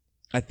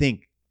 I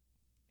think,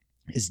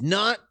 is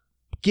not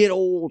get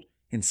old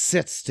and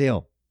sit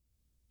still.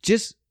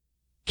 Just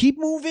keep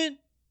moving,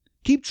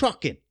 keep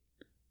trucking.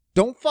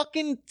 Don't be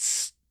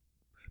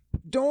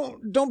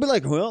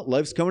like, well,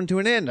 life's coming to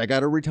an end. I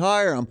got to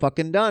retire. I'm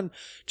fucking done.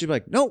 Just be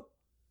like, no,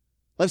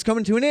 life's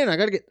coming to an end. I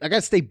got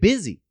to stay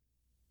busy.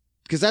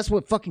 Because that's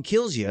what fucking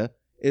kills you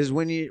is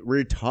when you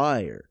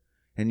retire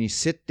and you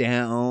sit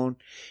down,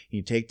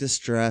 you take the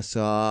stress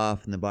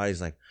off, and the body's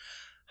like,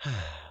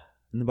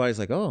 and the body's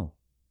like, oh,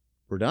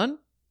 we're done?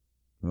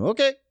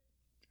 Okay.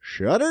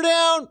 Shut her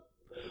down.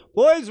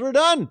 Boys, we're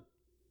done.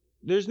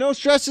 There's no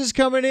stresses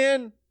coming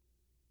in.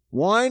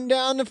 Wind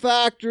down the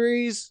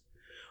factories.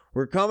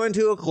 We're coming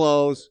to a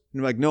close.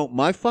 And I'm like, no,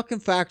 my fucking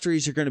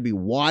factories are going to be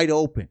wide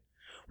open.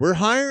 We're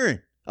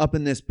hiring up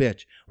in this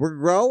bitch. We're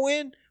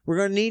growing. We're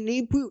going to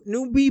need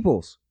new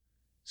peoples.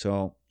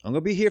 So I'm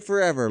going to be here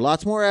forever.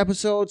 Lots more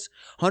episodes.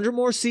 100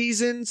 more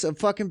seasons of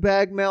fucking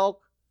Bag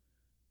Milk.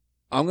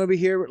 I'm going to be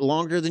here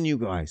longer than you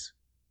guys.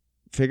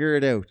 Figure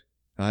it out.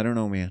 I don't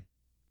know, man.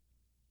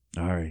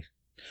 All right.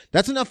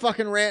 That's enough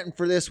fucking ranting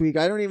for this week.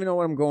 I don't even know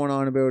what I'm going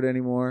on about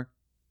anymore.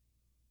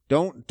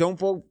 Don't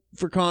vote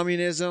for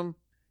communism.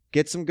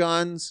 Get some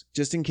guns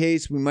just in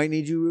case. We might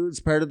need you as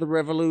part of the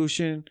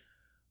revolution.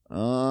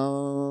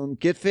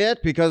 Get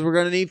fit because we're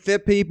going to need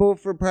fit people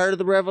for part of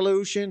the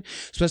revolution,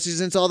 especially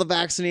since all the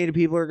vaccinated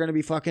people are going to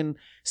be fucking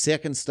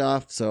sick and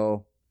stuff.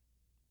 So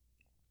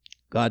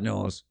God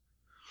knows.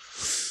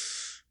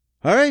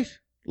 All right.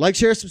 Like,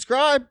 share,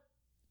 subscribe.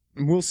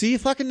 And we'll see you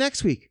fucking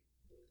next week.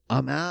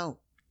 I'm out.